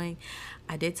love doing.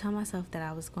 I did tell myself that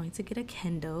I was going to get a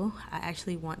Kindle. I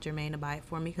actually want Jermaine to buy it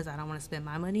for me because I don't want to spend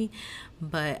my money,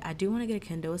 but I do want to get a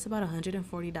Kindle. It's about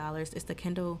 $140. It's the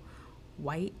Kindle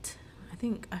White.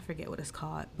 I forget what it's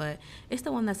called, but it's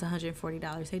the one that's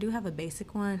 $140. They do have a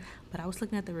basic one, but I was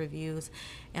looking at the reviews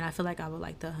and I feel like I would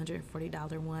like the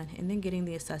 $140 one, and then getting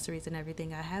the accessories and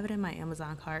everything. I have it in my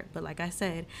Amazon cart, but like I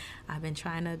said, I've been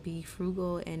trying to be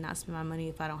frugal and not spend my money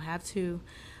if I don't have to.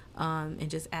 And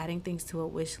just adding things to a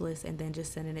wish list and then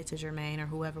just sending it to Jermaine or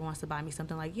whoever wants to buy me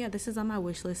something, like, yeah, this is on my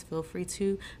wish list. Feel free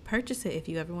to purchase it if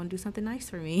you ever want to do something nice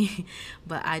for me.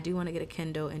 But I do want to get a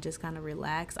Kindle and just kind of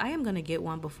relax. I am going to get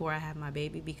one before I have my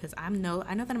baby because I know that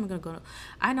I'm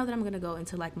going to go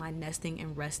into like my nesting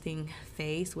and resting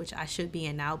phase, which I should be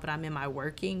in now, but I'm in my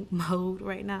working mode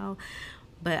right now.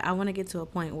 But I want to get to a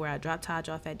point where I drop Taj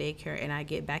off at daycare and I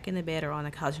get back in the bed or on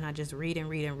the couch and I just read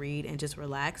and just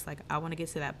relax. Like, I want to get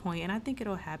to that point. And I think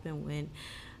it'll happen when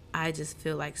I just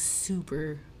feel like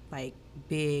super like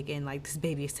big and like this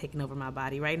baby is taking over my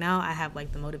body. Right now, I have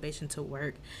like the motivation to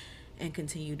work and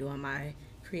continue doing my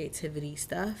creativity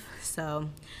stuff. So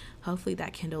hopefully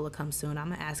that Kindle will come soon. I'm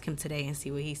going to ask him today and see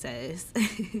what he says.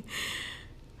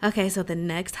 Okay, so the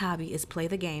next hobby is play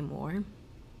the game more.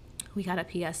 We got a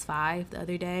PS5 the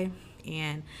other day,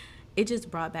 and it just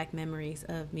brought back memories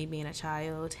of me being a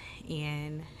child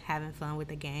and having fun with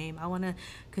the game. I want to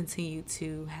continue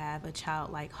to have a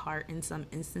childlike heart in some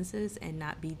instances and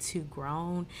not be too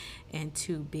grown and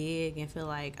too big and feel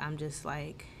like I'm just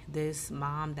like this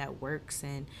mom that works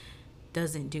and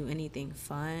doesn't do anything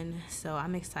fun. So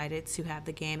I'm excited to have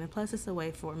the game, and plus it's a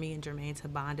way for me and Jermaine to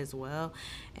bond as well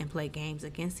and play games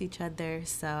against each other.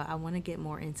 So I want to get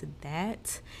more into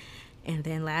that. And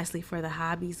then lastly, for the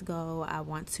hobbies go, I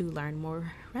want to learn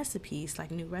more recipes,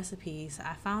 like new recipes.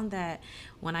 I found that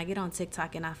when I get on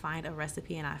TikTok and I find a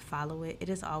recipe and I follow it, it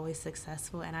is always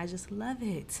successful, and I just love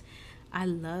it. I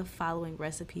love following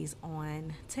recipes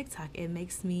on TikTok. It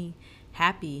makes me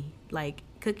happy. Like,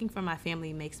 cooking for my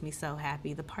family makes me so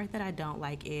happy. The part that I don't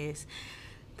like is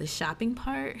the shopping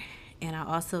part, and I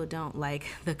also don't like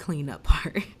the cleanup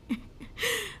part.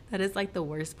 That is like the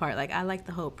worst part. Like, I like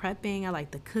the whole prepping. I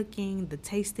like the cooking, the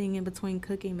tasting in between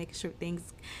cooking, making sure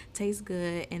things taste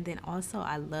good. And then also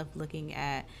I love looking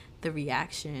at the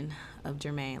reaction of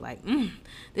Jermaine. Like,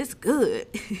 this good.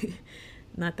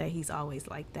 Not that he's always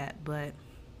like that, but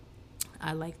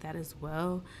I like that as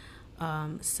well.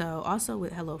 So also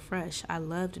with HelloFresh, I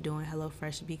loved doing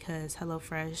HelloFresh because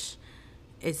HelloFresh,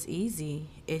 it's easy.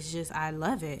 It's just, I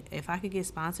love it. If I could get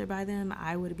sponsored by them,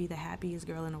 I would be the happiest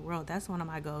girl in the world. That's one of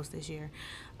my goals this year,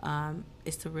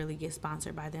 is to really get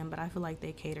sponsored by them. But I feel like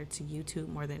they cater to YouTube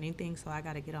more than anything, so I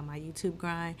got to get on my YouTube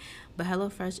grind. But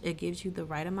HelloFresh, it gives you the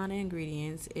right amount of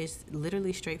ingredients. It's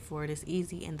literally straightforward. It's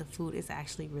easy, and the food is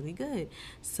actually really good.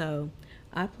 So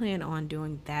I plan on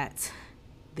doing that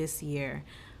this year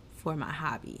for my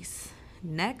hobbies.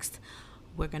 Next,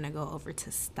 we're going to go over to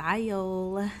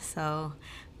style. So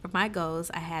for my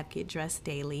goals, I have get dressed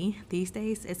daily. These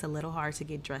days, it's a little hard to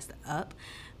get dressed up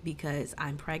because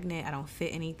I'm pregnant. I don't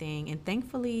fit anything. And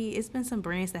thankfully, it's been some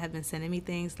brands that have been sending me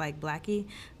things like Blanky.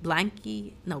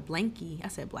 I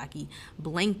said Blackie.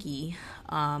 Blanky.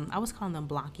 I was calling them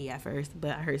Blanky at first,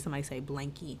 but I heard somebody say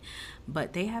Blanky.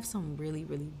 But they have some really,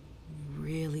 really,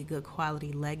 really good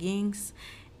quality leggings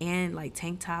and like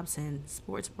tank tops and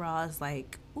sports bras,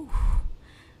 like,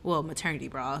 maternity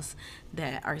bras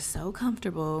that are so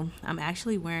comfortable. I'm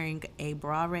actually wearing a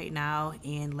bra right now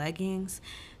and leggings.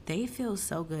 they feel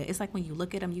so good. It's like when you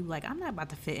look at them, you like, I'm not about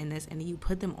to fit in this, and then you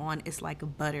put them on, it's like a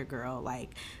butter, girl, like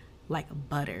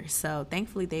butter. So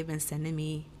thankfully they've been sending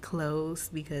me clothes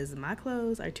because my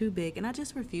clothes are too big, and I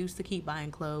just refuse to keep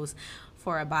buying clothes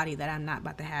for a body that I'm not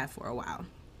about to have for a while.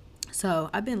 So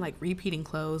I've been like repeating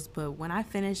clothes, but when I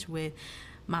finish with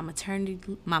my maternity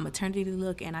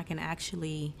look, and I can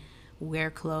actually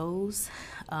wear clothes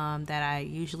that I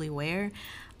usually wear,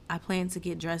 I plan to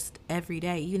get dressed every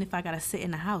day, even if I gotta sit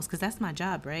in the house, because that's my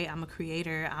job, right? I'm a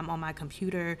creator. I'm on my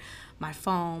computer, my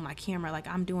phone, my camera. Like,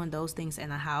 I'm doing those things in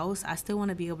the house. I still want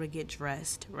to be able to get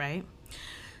dressed, right?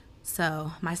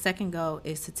 So my second goal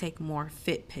is to take more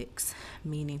fit pics,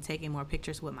 meaning taking more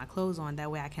pictures with my clothes on.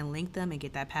 That way I can link them and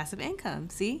get that passive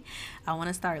income. See, I want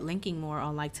to start linking more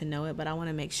on Like to Know It, but I want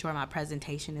to make sure my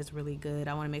presentation is really good.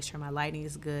 I want to make sure my lighting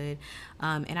is good.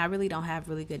 And I really don't have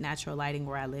really good natural lighting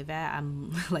where I live at.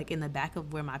 I'm like in the back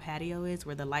of where my patio is,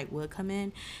 where the light would come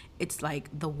in. It's like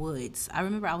the woods. I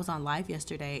remember I was on live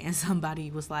yesterday and somebody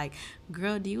was like,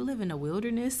 girl, do you live in the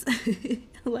wilderness?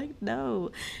 Like, no,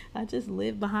 I just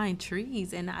live behind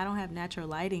trees and I don't have natural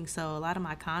lighting. So a lot of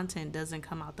my content doesn't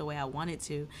come out the way I want it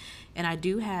to. And I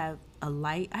do have a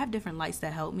light. I have different lights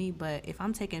that help me. But if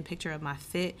I'm taking a picture of my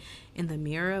fit in the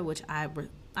mirror, which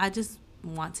I just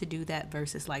want to do that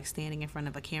versus like standing in front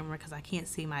of a camera because I can't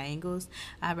see my angles.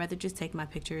 I'd rather just take my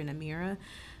picture in a mirror.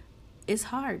 It's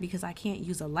hard because I can't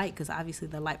use a light because obviously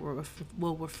the light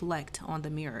will reflect on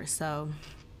the mirror. So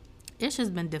it's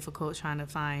just been difficult trying to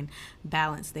find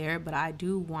balance there, but I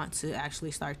do want to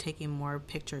actually start taking more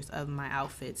pictures of my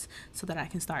outfits so that I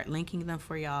can start linking them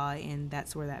for y'all, and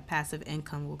that's where that passive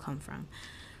income will come from.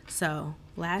 So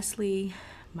lastly,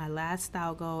 my last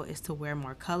style goal is to wear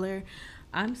more color.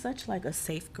 I'm such like a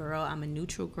safe girl. I'm a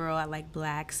neutral girl. I like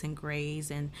blacks and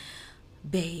grays and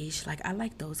beige. Like, I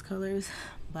like those colors,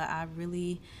 but I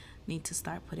really need to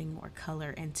start putting more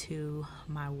color into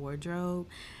my wardrobe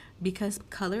because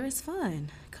color is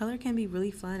fun. Color can be really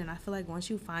fun, and I feel like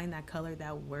once you find that color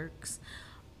that works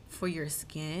for your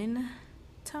skin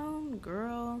tone,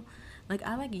 girl, like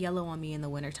I like yellow on me in the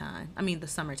wintertime. I mean the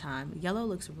summertime. Yellow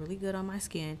looks really good on my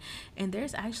skin, and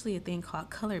there's actually a thing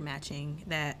called color matching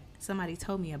that somebody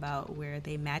told me about where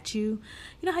they match you.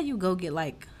 You know how you go get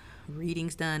like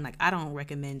readings done? Like, I don't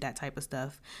recommend that type of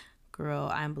stuff, girl.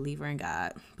 I'm a believer in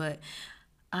God, but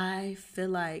I feel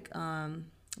like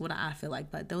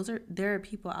but there are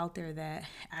people out there that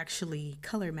actually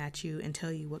color match you and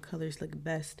tell you what colors look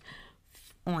best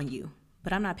on you.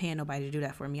 But I'm not paying nobody to do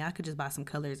that for me. I could just buy some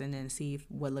colors and then see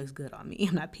what looks good on me.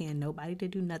 I'm not paying nobody to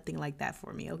do nothing like that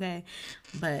for me, okay?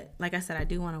 But like I said, I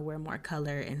do want to wear more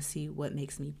color and see what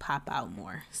makes me pop out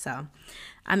more. So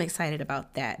I'm excited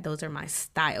about that. Those are my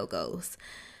style goals.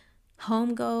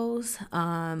 Home goals.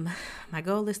 My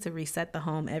goal is to reset the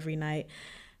home every night.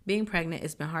 Being pregnant,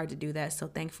 it's been hard to do that. So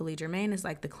thankfully, Jermaine is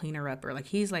like the cleaner upper. Like,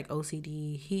 he's like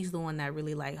OCD. He's the one that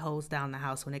really like holds down the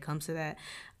house when it comes to that.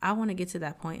 I want to get to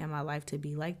that point in my life to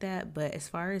be like that. But as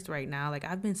far as right now, like,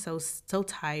 I've been so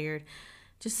tired,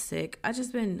 just sick. I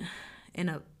just been in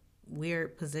a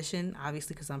weird position,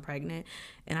 obviously, because I'm pregnant,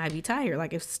 and I be tired.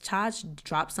 Like, if Chaj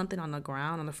drops something on the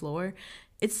ground, on the floor,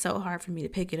 it's so hard for me to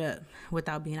pick it up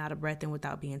without being out of breath and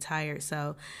without being tired.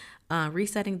 So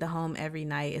resetting the home every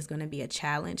night is going to be a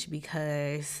challenge,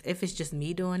 because if it's just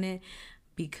me doing it,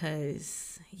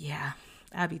 because yeah,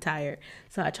 I'll be tired.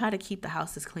 So I try to keep the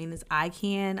house as clean as I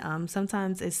can.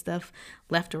 Sometimes it's stuff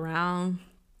left around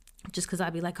just because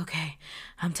I'd be like, okay,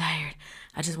 I'm tired.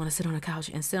 I just want to sit on the couch.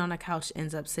 And sit on the couch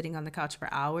ends up sitting on the couch for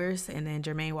hours. And then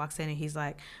Jermaine walks in and he's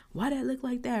like, why did it look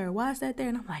like that? Or why is that there?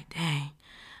 And I'm like, dang,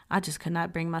 I just could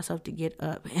not bring myself to get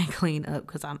up and clean up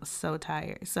because I'm so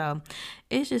tired. So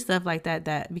it's just stuff like that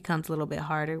that becomes a little bit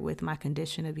harder with my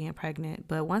condition of being pregnant.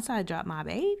 But once I drop my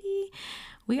baby,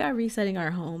 we are resetting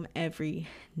our home every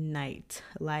night,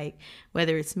 like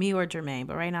whether it's me or Jermaine.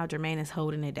 But right now, Jermaine is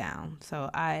holding it down. So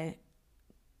I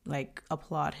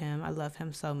applaud him. I love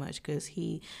him so much because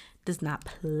he does not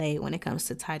play when it comes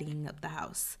to tidying up the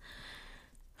house.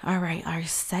 All right, our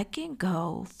second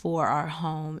goal for our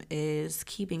home is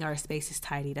keeping our spaces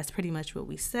tidy. That's pretty much what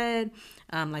we said.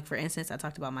 Like, for instance, I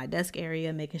talked about my desk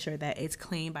area, making sure that it's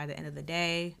clean by the end of the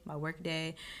day, my work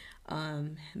day.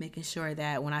 Making sure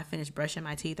that when I finish brushing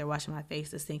my teeth or washing my face,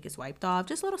 the sink is wiped off.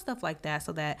 Just little stuff like that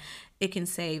so that it can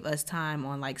save us time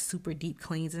on like super deep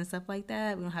cleans and stuff like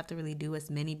that. We don't have to really do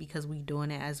as many because we're doing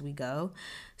it as we go.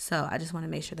 So I just want to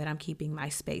make sure that I'm keeping my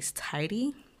space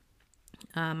tidy.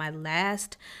 My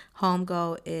last home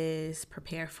goal is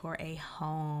prepare for a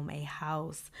home, a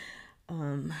house.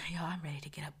 Y'all, I'm ready to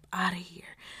get up out of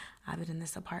here. I've been in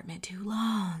this apartment too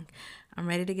long. I'm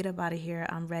ready to get up out of here.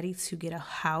 I'm ready to get a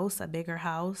house, a bigger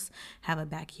house, have a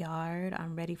backyard.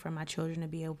 I'm ready for my children to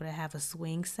be able to have a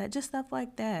swing set, just stuff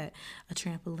like that. A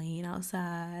trampoline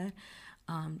outside,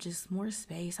 just more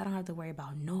space. I don't have to worry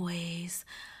about noise.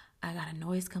 I got a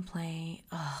noise complaint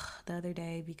the other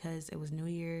day because it was New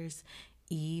Year's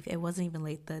Eve. It wasn't even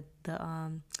late. The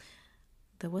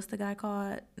what's the guy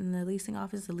called in the leasing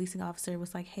office? The leasing officer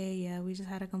was like, hey, yeah, we just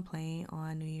had a complaint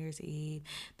on New Year's Eve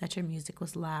that your music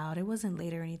was loud. It wasn't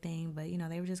late or anything, but,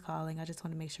 they were just calling. I just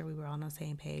wanted to make sure we were all on the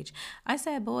same page. I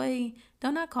said, boy,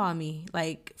 don't not call me.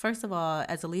 Like, first of all,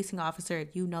 as a leasing officer,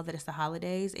 if you know that it's the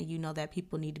holidays and you know that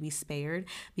people need to be spared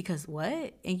because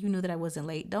what? And you knew that I wasn't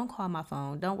late, don't call my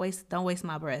phone. Don't waste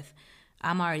my breath.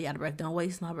 I'm already out of breath. Don't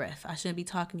waste my breath. I shouldn't be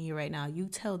talking to you right now. You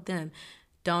tell them,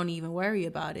 don't even worry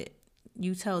about it.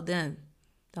 You tell them,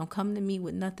 don't come to me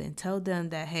with nothing. Tell them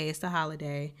that, hey, it's the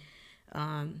holiday. It's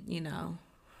going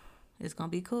to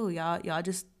be cool. Y'all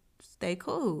just stay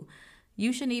cool.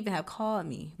 You shouldn't even have called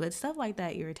me. But stuff like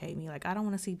that irritate me. Like, I don't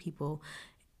want to see people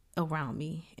around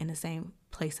me in the same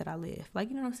place that I live. Like,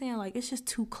 you know what I'm saying? Like, it's just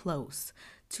too close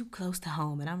to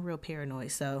home. And I'm real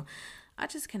paranoid. So I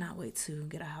just cannot wait to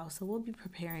get a house. So we'll be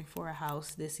preparing for a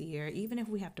house this year. Even if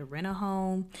we have to rent a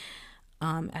home.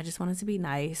 I just want it to be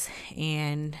nice,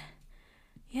 and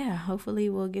yeah, hopefully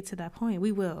we'll get to that point.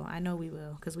 We will. I know we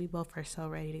will, because we both are so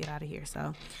ready to get out of here.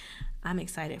 So I'm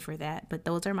excited for that. But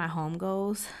those are my home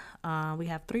goals. We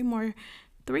have three more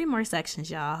sections,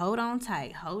 y'all. Hold on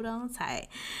tight.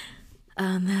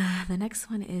 The next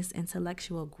one is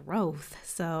intellectual growth.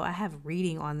 So I have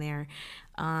reading on there.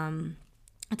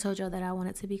 I told y'all that I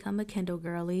wanted to become a Kindle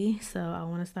girly, so I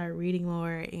want to start reading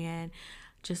more and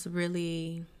just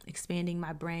really expanding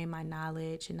my brain, my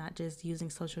knowledge, and not just using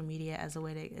social media as a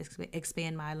way to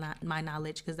expand my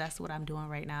knowledge, because that's what I'm doing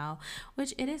right now,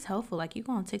 which it is helpful. Like, you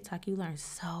go on TikTok, you learn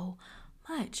so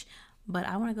much, but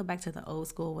I want to go back to the old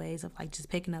school ways of like just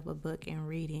picking up a book and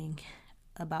reading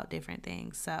about different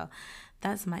things. So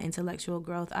that's my intellectual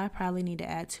growth. I probably need to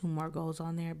add 2 more goals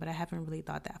on there, but I haven't really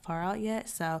thought that far out yet,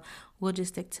 so we'll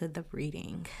just stick to the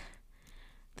reading.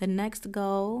 The next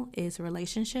goal is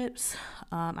relationships.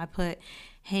 I put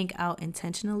hang out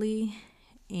intentionally,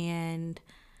 and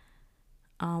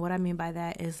what I mean by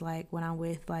that is like when I'm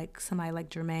with like somebody like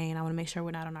Jermaine, I want to make sure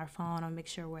we're not on our phone. I want to make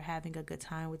sure we're having a good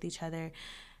time with each other.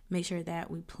 Make sure that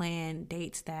we plan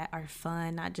dates that are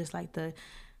fun, not just like the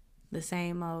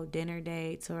same old dinner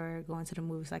dates or going to the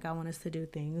movies. Like, I want us to do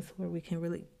things where we can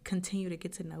really continue to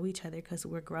get to know each other, because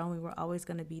we're growing. We're always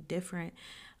going to be different.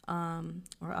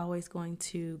 We're always going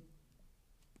to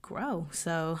grow.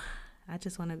 So I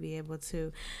just want to be able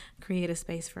to create a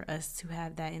space for us to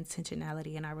have that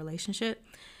intentionality in our relationship.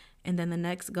 And then the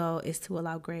next goal is to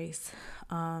allow grace.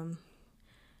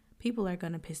 People are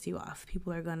going to piss you off.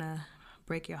 People are going to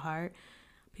break your heart.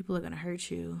 People are going to hurt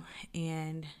you.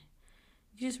 And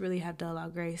you just really have to allow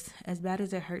grace. As bad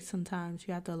as it hurts sometimes,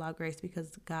 you have to allow grace,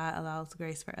 because God allows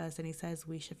grace for us, and he says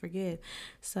we should forgive.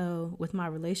 So with my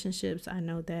relationships, I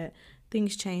know that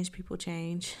things change, people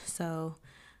change. So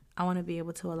I want to be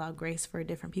able to allow grace for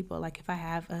different people. Like, if I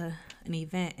have an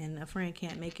event and a friend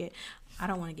can't make it, I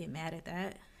don't want to get mad at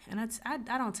that. And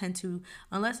I don't tend to,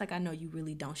 unless like I know you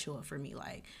really don't show up for me.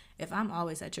 Like, if I'm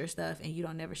always at your stuff and you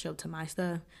don't never show up to my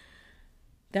stuff,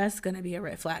 that's going to be a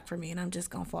red flag for me, and I'm just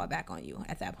going to fall back on you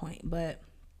at that point. But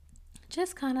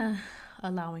just kind of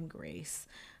allowing grace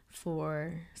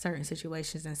for certain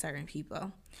situations and certain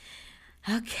people.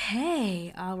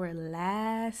 Okay, our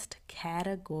last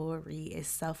category is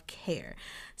self-care.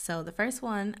 So the first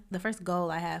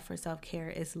goal I have for self-care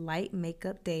is light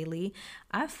makeup daily.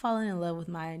 I've fallen in love with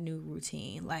my new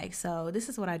routine. So this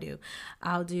is what I do.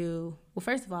 Well,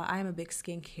 first of all, I'm a big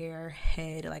skincare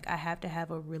head. Like, I have to have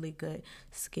a really good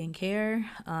skincare.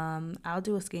 I'll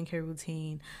do a skincare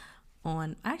routine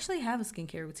I actually have a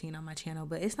skincare routine on my channel,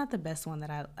 but it's not the best one that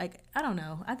I like. I don't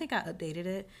know. I think I updated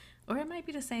it, or it might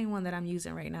be the same one that I'm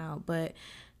using right now, but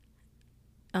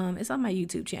it's on my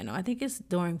YouTube channel. I think it's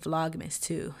during Vlogmas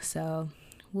too, so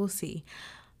we'll see.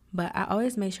 But I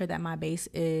always make sure that my base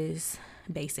is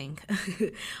basing.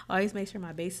 I always make sure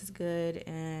my base is good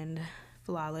and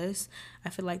flawless.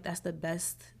 I feel like that's the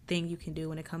best thing you can do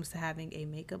when it comes to having a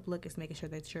makeup look, is making sure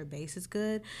that your base is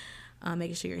good,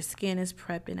 making sure your skin is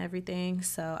prepped and everything.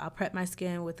 So I'll prep my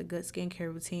skin with a good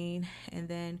skincare routine, and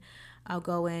then I'll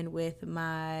go in with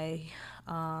my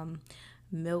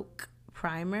milk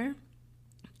primer.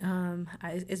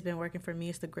 It's been working for me.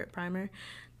 It's the grip primer.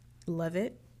 Love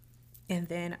it. And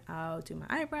then I'll do my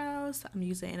eyebrows. I'm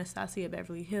using Anastasia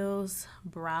Beverly Hills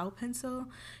brow pencil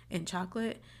in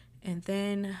chocolate. And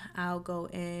then I'll go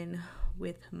in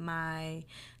with my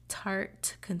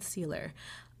Tarte concealer.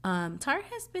 Tarte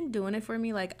has been doing it for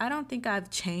me. Like, I don't think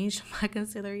I've changed my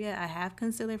concealer yet. I have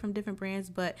concealer from different brands,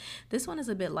 but this one is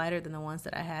a bit lighter than the ones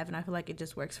that I have, and I feel like it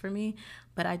just works for me.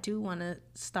 But I do want to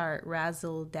start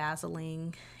razzle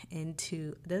dazzling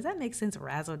into, does that make sense?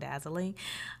 Razzle dazzling?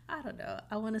 I don't know.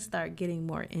 I want to start getting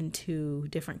more into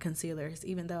different concealers,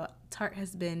 even though Tarte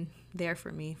has been there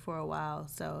for me for a while.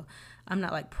 So I'm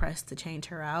not like pressed to change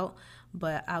her out,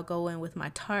 but I'll go in with my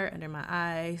Tarte under my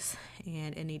eyes,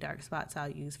 and any dark spots I'll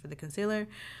use for the concealer.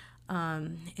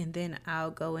 And then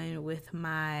I'll go in with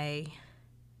my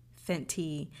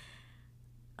Fenty,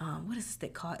 what is this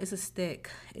stick called? It's a stick.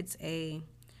 It's a,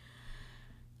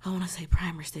 I want to say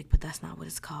primer stick, but that's not what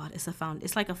it's called.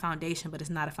 It's like a foundation, but it's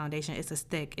not a foundation. It's a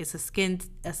stick. It's a skin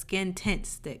tint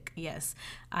stick. Yes,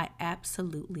 I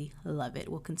absolutely love it.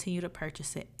 We'll continue to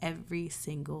purchase it every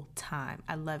single time.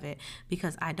 I love it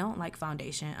because I don't like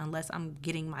foundation unless I'm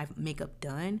getting my makeup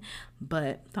done.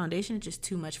 But foundation is just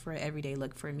too much for an everyday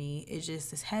look for me. It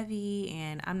just is heavy,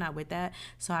 and I'm not with that.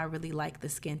 So I really like the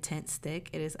skin tint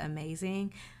stick. It is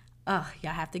amazing. Oh,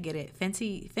 y'all have to get it.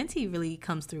 Fenty really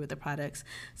comes through with the products.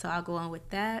 So I'll go on with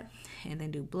that and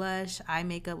then do blush, eye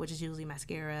makeup, which is usually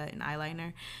mascara and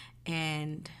eyeliner,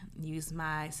 and use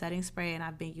my setting spray. And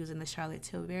I've been using the Charlotte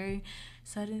Tilbury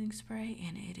setting spray,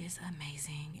 and it is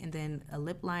amazing. And then a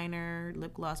lip liner,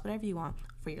 lip gloss, whatever you want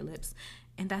for your lips.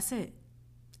 And that's it.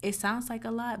 It sounds like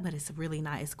a lot, but it's really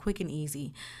not. It's quick and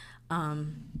easy.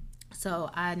 So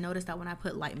I noticed that when I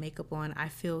put light makeup on, I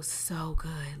feel so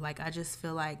good. Like, I just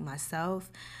feel like myself.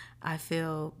 I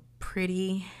feel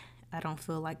pretty. I don't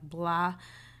feel like blah.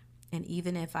 And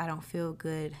even if I don't feel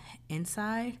good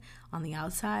inside, on the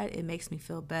outside, it makes me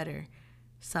feel better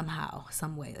somehow,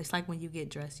 some way. It's like when you get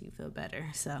dressed, you feel better.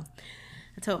 So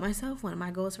I told myself one of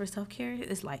my goals for self-care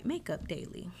is light makeup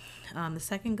daily. The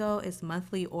second goal is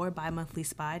monthly or bi-monthly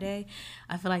spa day.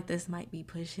 I feel like this might be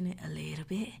pushing it a little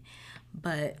bit,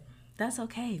 but that's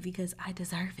okay because I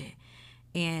deserve it.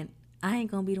 And I ain't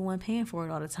going to be the one paying for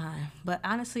it all the time. But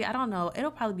honestly, I don't know.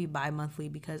 It'll probably be bi-monthly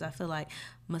because I feel like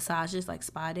massages, like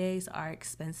spa days, are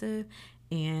expensive.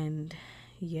 And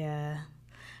yeah,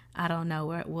 I don't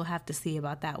know. We'll have to see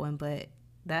about that one. But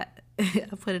that I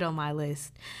put it on my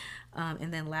list.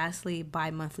 And then lastly,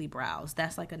 bi-monthly brows.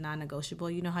 That's like a non-negotiable.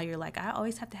 You know how you're like, I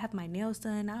always have to have my nails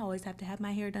done. I always have to have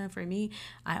my hair done. For me,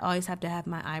 I always have to have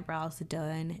my eyebrows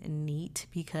done and neat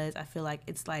because I feel like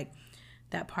it's like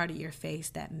that part of your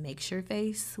face that makes your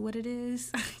face what it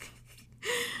is.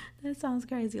 That sounds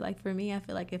crazy. Like, for me, I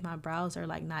feel like if my brows are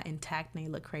like not intact and they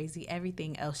look crazy,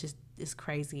 everything else just is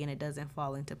crazy and it doesn't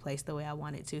fall into place the way I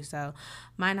want it to. So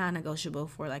my non-negotiable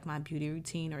for like my beauty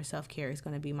routine or self-care is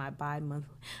going to be my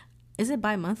bi-monthly. Is it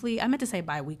bi-monthly? I meant to say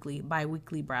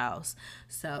bi-weekly brows.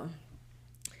 So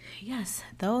yes,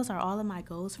 those are all of my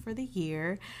goals for the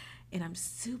year. And I'm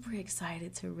super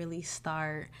excited to really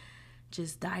start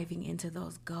just diving into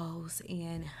those goals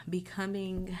and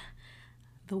becoming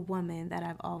the woman that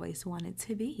I've always wanted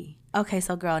to be. Okay,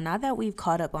 so girl, now that we've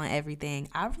caught up on everything,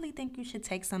 I really think you should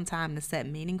take some time to set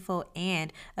meaningful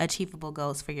and achievable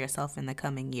goals for yourself in the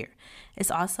coming year.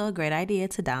 It's also a great idea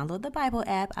to download the Bible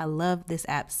app. I love this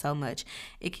app so much.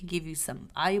 It can give you some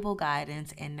valuable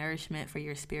guidance and nourishment for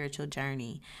your spiritual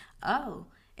journey. Oh,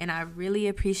 and I really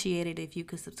appreciate it if you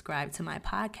could subscribe to my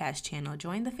podcast channel.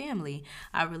 Join the family.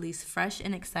 I release fresh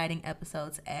and exciting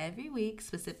episodes every week,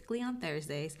 specifically on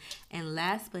Thursdays. And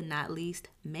last but not least,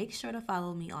 make sure to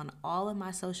follow me on all of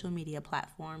my social media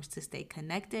platforms to stay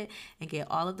connected and get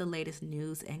all of the latest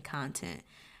news and content.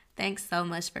 Thanks so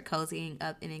much for cozying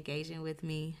up and engaging with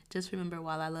me. Just remember,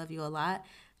 while I love you a lot,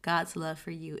 God's love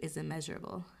for you is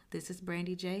immeasurable. This is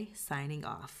Brandy J, signing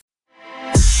off.